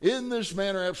 In this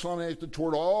manner, Absalom acted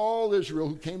toward all Israel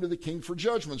who came to the king for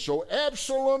judgment. So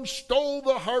Absalom stole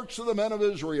the hearts of the men of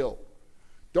Israel.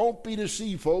 Don't be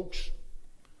deceived, folks.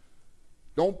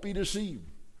 Don't be deceived.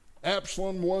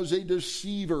 Absalom was a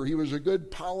deceiver. He was a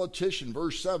good politician.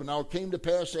 Verse 7. Now it came to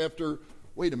pass after,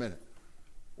 wait a minute.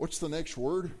 What's the next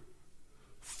word?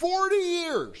 40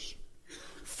 years.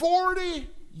 40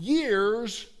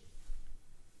 years.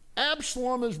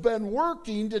 Absalom has been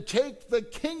working to take the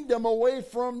kingdom away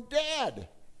from dad.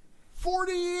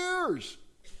 40 years.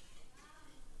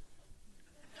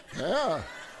 Yeah,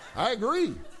 I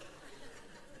agree.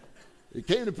 It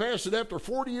came to pass that after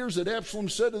 40 years that Absalom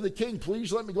said to the king,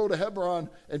 please let me go to Hebron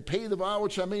and pay the vow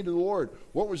which I made to the Lord.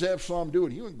 What was Absalom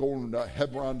doing? He wasn't going to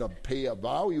Hebron to pay a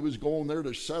vow. He was going there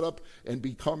to set up and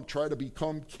try to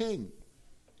become king.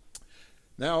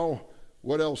 Now,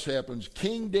 what else happens?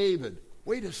 King David.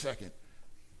 Wait a second.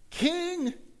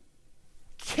 King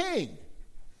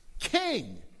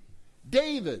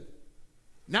David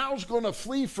now is going to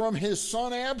flee from his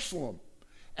son Absalom.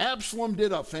 Absalom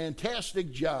did a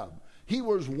fantastic job. He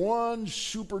was one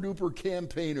super-duper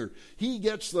campaigner. He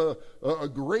gets a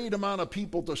great amount of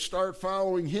people to start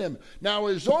following him. Now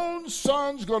his own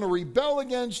son's going to rebel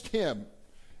against him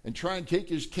and try and take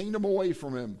his kingdom away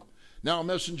from him. Now a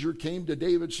messenger came to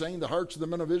David saying, the hearts of the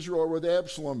men of Israel are with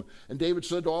Absalom. And David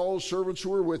said to all his servants who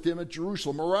were with him at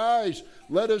Jerusalem, arise,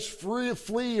 let us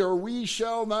flee, or we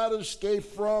shall not escape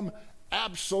from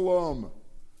Absalom.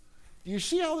 Do you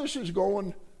see how this is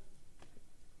going?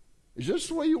 Is this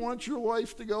the way you want your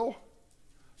life to go?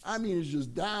 I mean, it's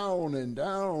just down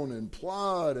and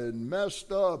plot and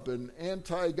messed up and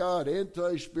anti-God,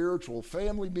 anti-spiritual,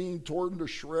 family being torn to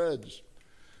shreds.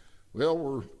 Well,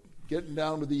 we're getting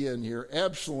down to the end here.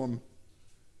 Absalom,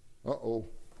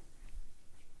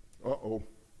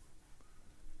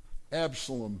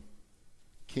 Absalom,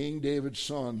 King David's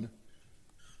son,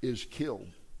 is killed.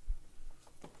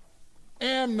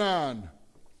 Amnon,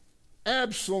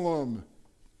 Absalom,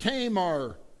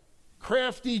 Tamar,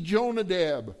 crafty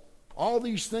Jonadab, all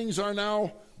these things are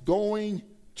now going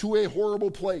to a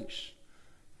horrible place.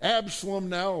 Absalom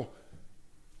now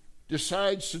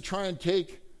decides to try and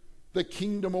take the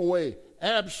kingdom away.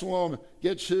 Absalom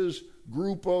gets his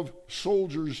group of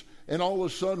soldiers, and all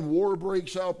of a sudden war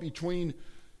breaks out between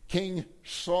King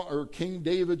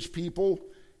David's people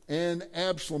and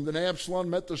Absalom. Then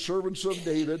Absalom met the servants of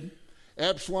David.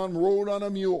 Absalom rode on a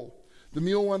mule. The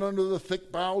mule went under the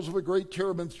thick boughs of a great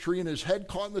terebinth tree, and his head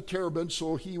caught in the terebinth,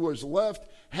 so he was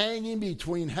left hanging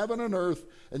between heaven and earth,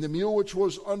 and the mule which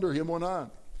was under him went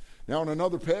on. Now, in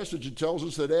another passage, it tells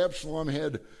us that Absalom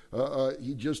had,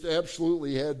 he just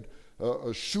absolutely had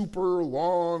a super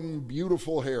long,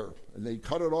 beautiful hair, and they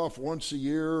cut it off once a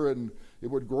year, and it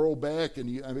would grow back, and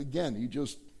he had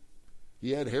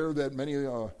hair that many,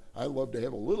 I love to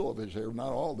have a little of his hair,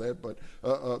 not all that, but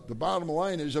the bottom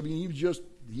line is, I mean,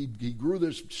 he grew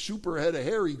this super head of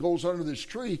hair. He goes under this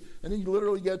tree, and he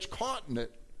literally gets caught in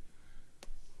it.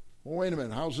 Well, wait a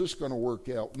minute. How's this going to work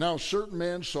out? Now, a certain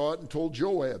man saw it and told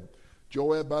Joab.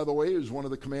 Joab, by the way, is one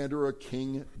of the commander of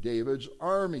King David's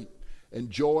army. And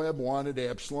Joab wanted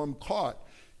Absalom caught.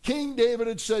 King David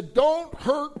had said, don't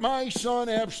hurt my son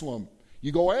Absalom.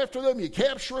 You go after them, you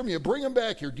capture him, you bring him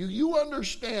back here. Do you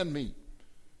understand me?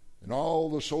 And all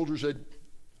the soldiers said,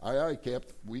 aye, aye,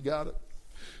 Captain, we got it.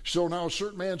 So now a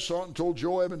certain man saw it and told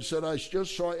Joab and said, I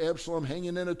just saw Absalom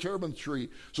hanging in a terebinth tree.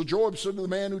 So Joab said to the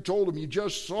man who told him, you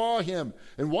just saw him.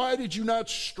 And why did you not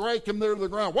strike him there to the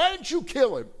ground? Why didn't you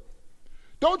kill him?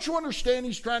 Don't you understand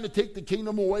he's trying to take the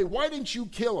kingdom away? Why didn't you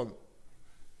kill him?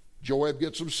 Joab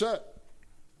gets upset.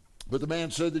 But the man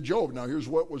said to Joab, now here's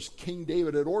what was King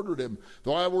David had ordered him.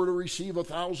 Though I were to receive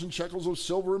 1,000 shekels of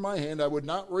silver in my hand, I would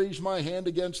not raise my hand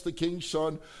against the king's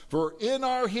son. For in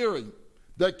our hearing,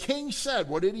 the king said,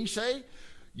 what did he say?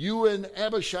 You and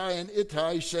Abishai and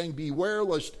Ittai saying, beware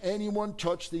lest anyone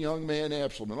touch the young man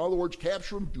Absalom. In other words,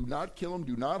 capture him, do not kill him,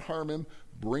 do not harm him,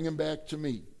 bring him back to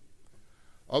me.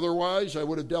 Otherwise, I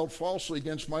would have dealt falsely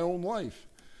against my own life.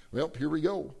 Well, here we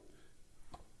go.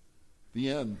 The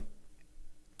end.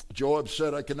 Joab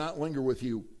said, I cannot linger with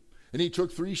you. And he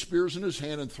took 3 spears in his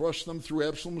hand and thrust them through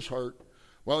Absalom's heart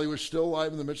while he was still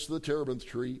alive in the midst of the terebinth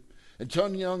tree. And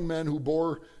 10 young men who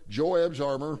bore Joab's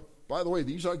armor. By the way,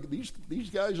 these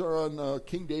guys are on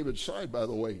King David's side, by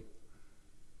the way.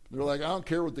 They're like, I don't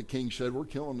care what the king said. We're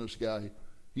killing this guy.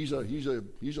 He's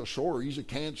a sore. He's a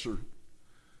cancer.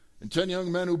 And 10 young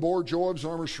men who bore Joab's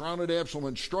armor surrounded Absalom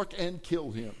and struck and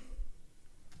killed him.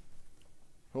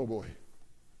 Oh, boy.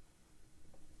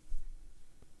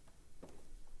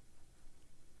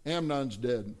 Amnon's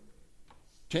dead.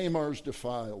 Tamar's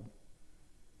defiled.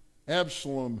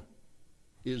 Absalom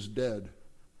is dead.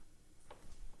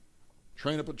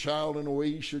 Train up a child in the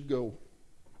way he should go.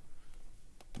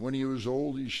 When he is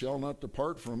old, he shall not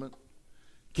depart from it.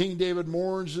 King David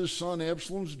mourns his son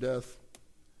Absalom's death.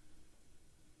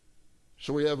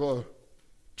 So we have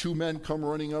 2 men come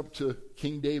running up to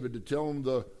King David to tell him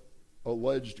the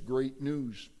alleged great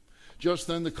news. Just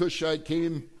then the Cushite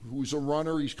came, who's a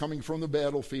runner. He's coming from the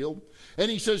battlefield.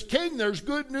 And he says, King, there's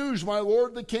good news, my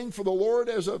lord the king, for the Lord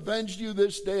has avenged you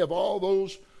this day of all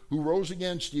those who rose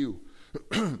against you.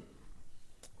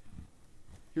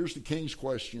 Here's the king's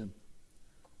question.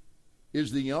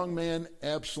 Is the young man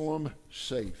Absalom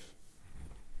safe?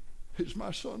 Is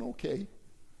my son okay?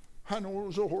 I know it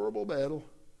was a horrible battle.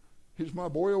 Is my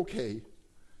boy okay?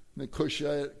 And the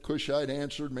Cushite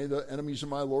answered, may the enemies of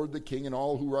my lord the king and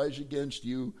all who rise against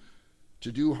you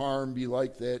to do harm be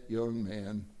like that young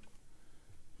man.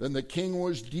 Then the king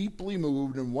was deeply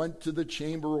moved and went to the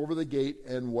chamber over the gate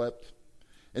and wept.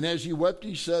 And as he wept,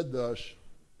 he said thus,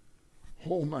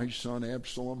 oh, my son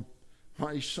Absalom,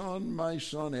 my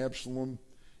son Absalom,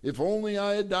 if only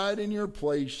I had died in your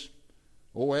place.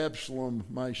 Oh, Absalom,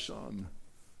 my son,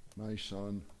 my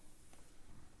son.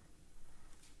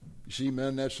 You see,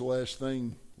 men, that's the last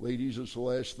thing. Ladies, it's the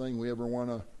last thing we ever want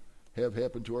to have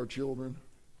happen to our children.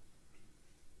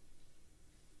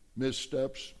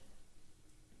 Missteps,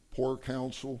 poor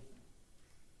counsel,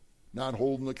 not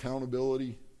holding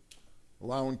accountability,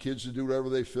 allowing kids to do whatever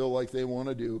they feel like they want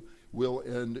to do will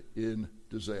end in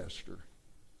disaster.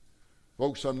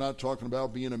 Folks, I'm not talking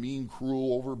about being a mean,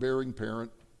 cruel, overbearing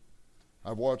parent.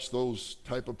 I've watched those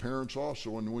type of parents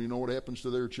also, and we know what happens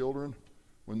to their children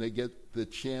when they get the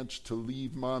chance to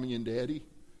leave mommy and daddy.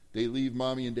 They leave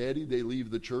mommy and daddy, they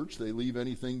leave the church, they leave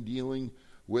anything dealing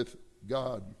with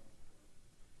God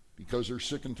because they're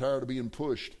sick and tired of being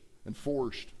pushed and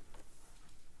forced.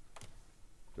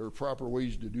 There are proper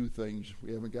ways to do things.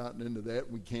 We haven't gotten into that,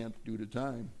 and we can't due to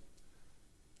time.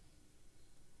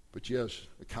 But yes,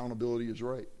 accountability is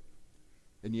right.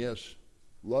 And yes,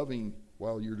 loving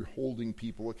while you're holding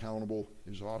people accountable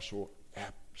is also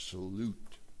absolute.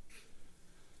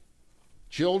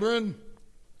 Children,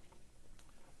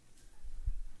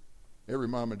 every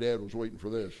mom and dad was waiting for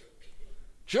this.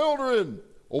 Children,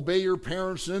 obey your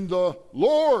parents in the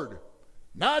Lord.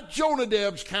 Not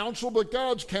Jonadab's counsel, but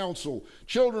God's counsel.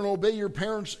 Children, obey your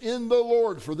parents in the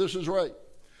Lord, for this is right.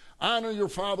 Honor your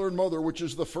father and mother, which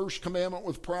is the first commandment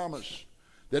with promise,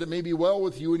 that it may be well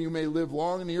with you and you may live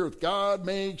long in the earth. God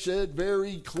makes it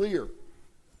very clear.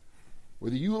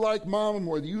 Whether you like mom,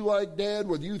 whether you like dad,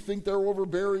 whether you think they're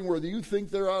overbearing, whether you think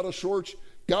they're out of sorts,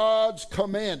 God's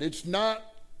command. It's not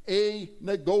a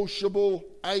negotiable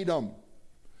item.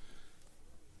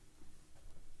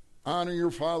 Honor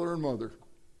your father and mother.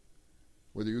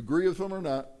 Whether you agree with them or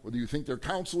not, whether you think their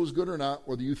counsel is good or not,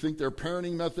 whether you think their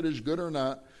parenting method is good or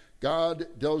not, God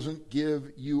doesn't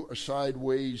give you a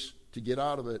sideways to get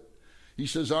out of it. He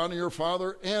says, honor your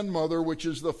father and mother, which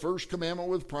is the first commandment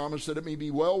with promise, that it may be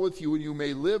well with you and you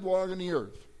may live long on the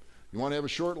earth. You want to have a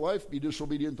short life? Be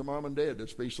disobedient to mom and dad.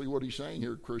 That's basically what he's saying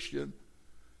here, Christian.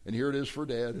 And here it is for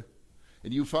dad.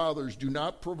 And you fathers, do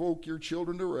not provoke your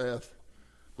children to wrath,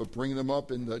 but bring them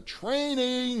up in the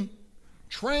training.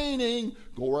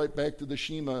 Go right back to the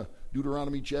Shema,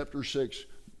 Deuteronomy chapter 6.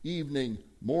 Evening,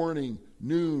 morning,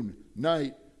 noon,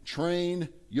 night. Train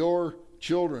your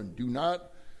children. Do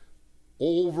not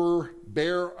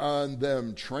overbear on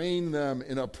them. Train them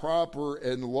in a proper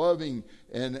and loving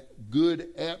and good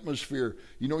atmosphere.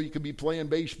 You know, you can be playing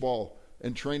baseball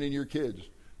and training your kids.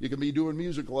 You can be doing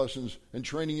music lessons and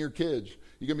training your kids.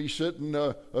 You can be sitting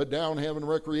down having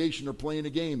recreation or playing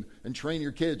a game and train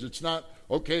your kids. It's not,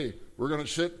 okay, we're going to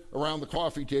sit around the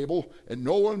coffee table and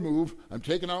no one move. I'm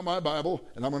taking out my Bible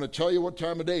and I'm going to tell you what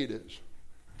time of day it is.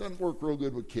 It doesn't work real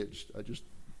good with kids.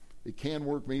 It can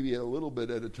work maybe a little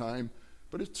bit at a time,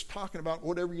 but it's talking about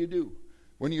whatever you do.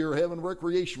 When you're having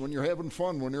recreation, when you're having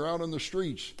fun, when you're out on the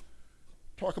streets,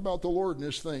 talk about the Lord in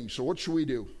this thing. So what should we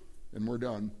do? And we're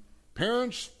done.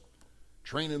 Parents,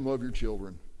 train and love your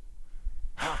children.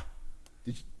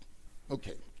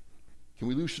 Okay. Can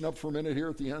we loosen up for a minute here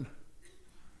at the end?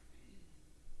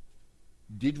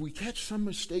 Did we catch some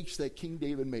mistakes that King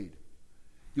David made?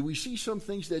 Did we see some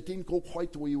things that didn't go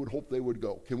quite the way you would hope they would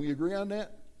go? Can we agree on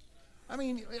that? I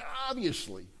mean,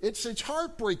 obviously. It's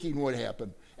heartbreaking what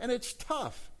happened. And it's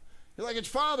tough. Like, it's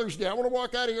Father's Day. I want to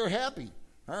walk out of here happy.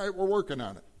 All right, we're working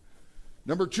on it.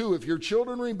 Number 2, if your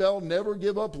children rebel, never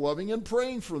give up loving and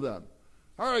praying for them.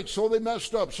 All right, so they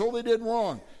messed up, so they did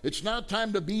wrong. It's not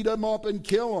time to beat them up and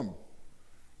kill them.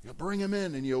 You bring them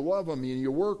in and you love them and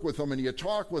you work with them and you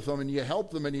talk with them and you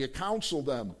help them and you counsel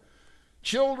them.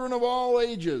 Children of all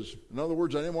ages. In other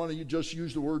words, I didn't want to just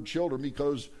use the word children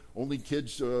because only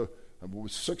kids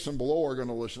 6 and below are going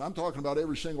to listen. I'm talking about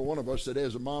every single one of us that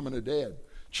has a mom and a dad.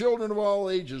 Children of all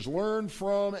ages, learn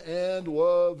from and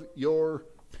love your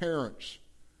parents.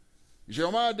 You say,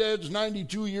 well, my dad's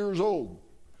 92 years old.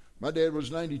 My dad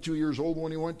was 92 years old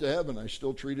when he went to heaven. I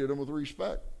still treated him with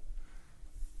respect.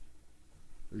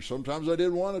 There's sometimes I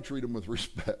didn't want to treat him with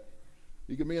respect.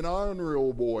 He could be an ornery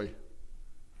old boy.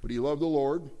 But he loved the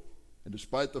Lord. And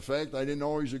despite the fact I didn't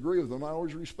always agree with him, I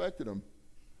always respected him.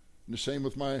 And the same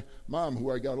with my mom,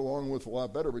 who I got along with a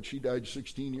lot better, but she died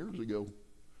 16 years ago.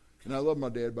 And I love my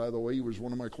dad, by the way. He was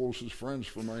one of my closest friends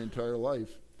for my entire life.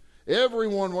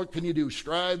 Everyone, what can you do?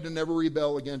 Strive to never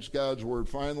rebel against God's word.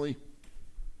 Finally,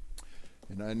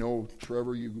 and I know,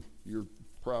 Trevor, your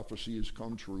prophecy has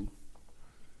come true.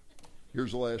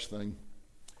 Here's the last thing.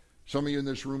 Some of you in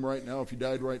this room right now, if you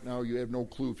died right now, you have no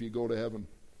clue if you go to heaven.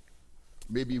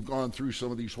 Maybe you've gone through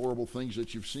some of these horrible things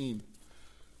that you've seen.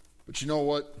 But you know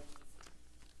what?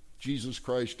 Jesus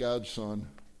Christ, God's Son,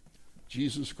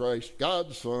 Jesus Christ,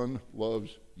 God's Son, loves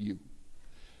you.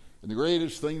 And the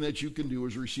greatest thing that you can do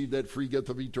is receive that free gift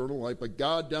of eternal life. But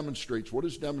God demonstrates. What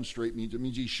does demonstrate mean? It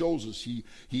means he shows us.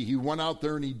 He went out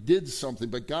there and he did something.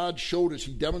 But God showed us.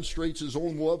 He demonstrates his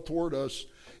own love toward us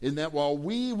in that while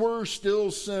we were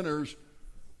still sinners,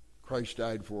 Christ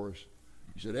died for us.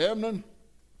 He said, Amnon,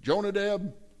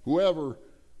 Jonadab, whoever,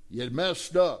 you had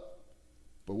messed up.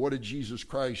 But what did Jesus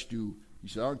Christ do? He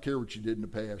said, I don't care what you did in the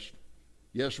past.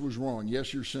 Yes, it was wrong.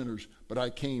 Yes, you're sinners. But I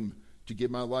came to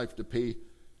give my life to pay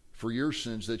for your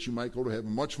sins that you might go to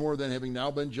heaven. Much more than having now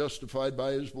been justified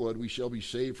by his blood, we shall be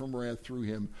saved from wrath through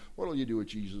him. What will you do with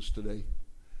Jesus today?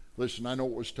 Listen, I know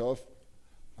it was tough.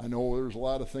 I know there's a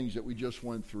lot of things that we just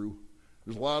went through.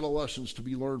 There's a lot of lessons to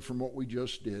be learned from what we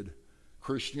just did.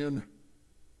 Christian,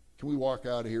 can we walk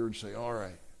out of here and say, all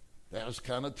right, that was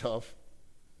kind of tough.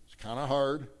 It's kind of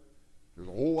hard. There's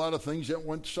a whole lot of things that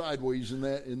went sideways in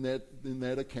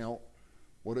that account.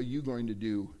 What are you going to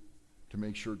do to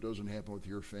make sure it doesn't happen with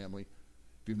your family?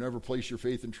 If you've never placed your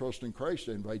faith and trust in Christ,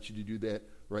 I invite you to do that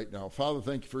right now. Father,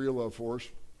 thank you for your love for us.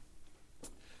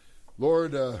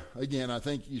 Lord, again, I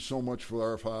thank you so much for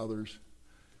our fathers.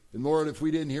 And Lord, if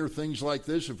we didn't hear things like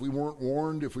this, if we weren't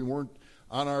warned, if we weren't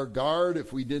on our guard,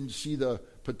 if we didn't see the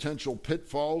potential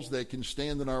pitfalls that can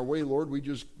stand in our way, Lord, we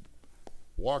just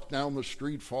walk down the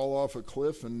street, fall off a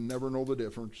cliff, and never know the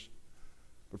difference.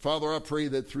 But Father, I pray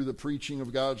that through the preaching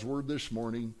of God's word this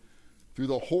morning, through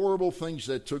the horrible things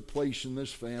that took place in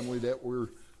this family that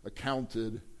were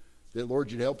accounted, that,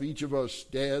 Lord, you'd help each of us,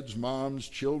 dads, moms,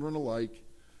 children alike,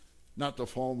 not to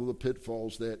fall into the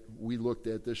pitfalls that we looked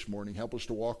at this morning. Help us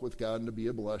to walk with God and to be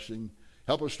a blessing.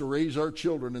 Help us to raise our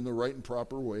children in the right and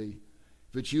proper way.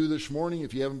 If it's you this morning,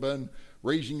 if you haven't been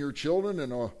raising your children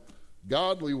in a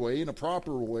godly way, in a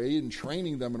proper way, and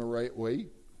training them in a right way,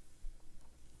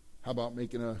 how about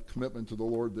making a commitment to the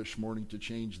Lord this morning to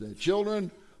change that?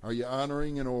 Children, are you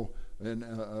honoring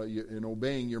and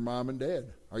obeying your mom and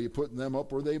dad? Are you putting them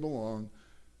up where they belong?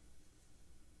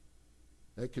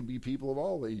 That can be people of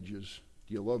all ages.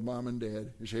 Do you love mom and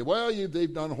dad? You say, well,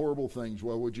 they've done horrible things.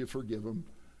 Well, would you forgive them?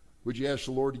 Would you ask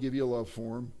the Lord to give you a love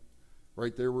for them?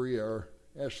 Right there where you are,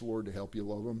 ask the Lord to help you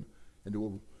love them and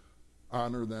to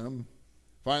honor them.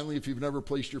 Finally, if you've never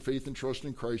placed your faith and trust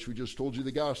in Christ, we just told you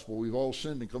the gospel. We've all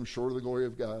sinned and come short of the glory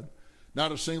of God.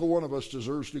 Not a single one of us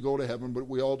deserves to go to heaven, but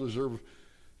we all deserve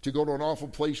to go to an awful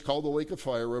place called the lake of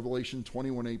fire, Revelation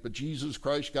 21:8. But Jesus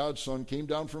Christ, God's Son, came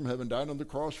down from heaven, died on the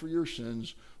cross for your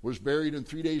sins, was buried, and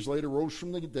 3 days later rose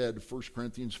from the dead, 1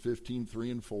 Corinthians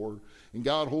 15:3 and 4. And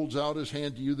God holds out his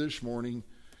hand to you this morning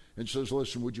and says,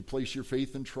 listen, would you place your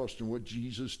faith and trust in what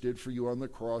Jesus did for you on the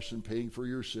cross and paying for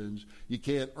your sins? You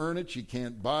can't earn it. You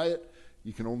can't buy it.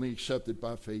 You can only accept it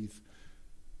by faith.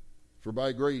 For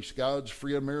by grace, God's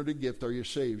free unmerited gift, are you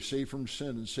saved from sin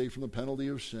and saved from the penalty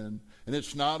of sin. And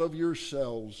it's not of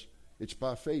yourselves, it's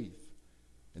by faith.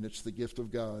 And it's the gift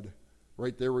of God.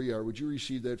 Right there where you are. Would you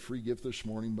receive that free gift this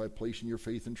morning by placing your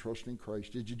faith and trust in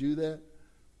Christ? Did you do that?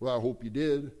 Well, I hope you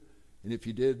did. And if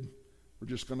you did, we're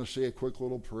just going to say a quick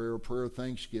little prayer, a prayer of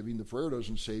thanksgiving. The prayer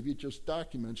doesn't save you. It just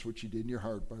documents what you did in your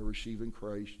heart by receiving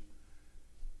Christ.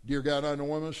 Dear God, I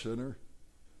know I'm a sinner.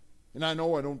 And I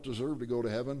know I don't deserve to go to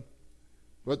heaven.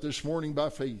 But this morning, by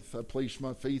faith, I place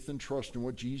my faith and trust in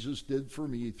what Jesus did for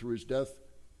me through his death,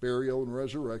 burial, and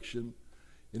resurrection.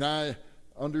 And I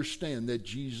understand that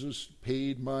Jesus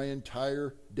paid my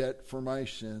entire debt for my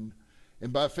sin.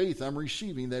 And by faith, I'm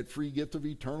receiving that free gift of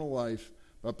eternal life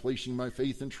by placing my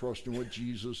faith and trust in what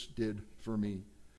Jesus did for me.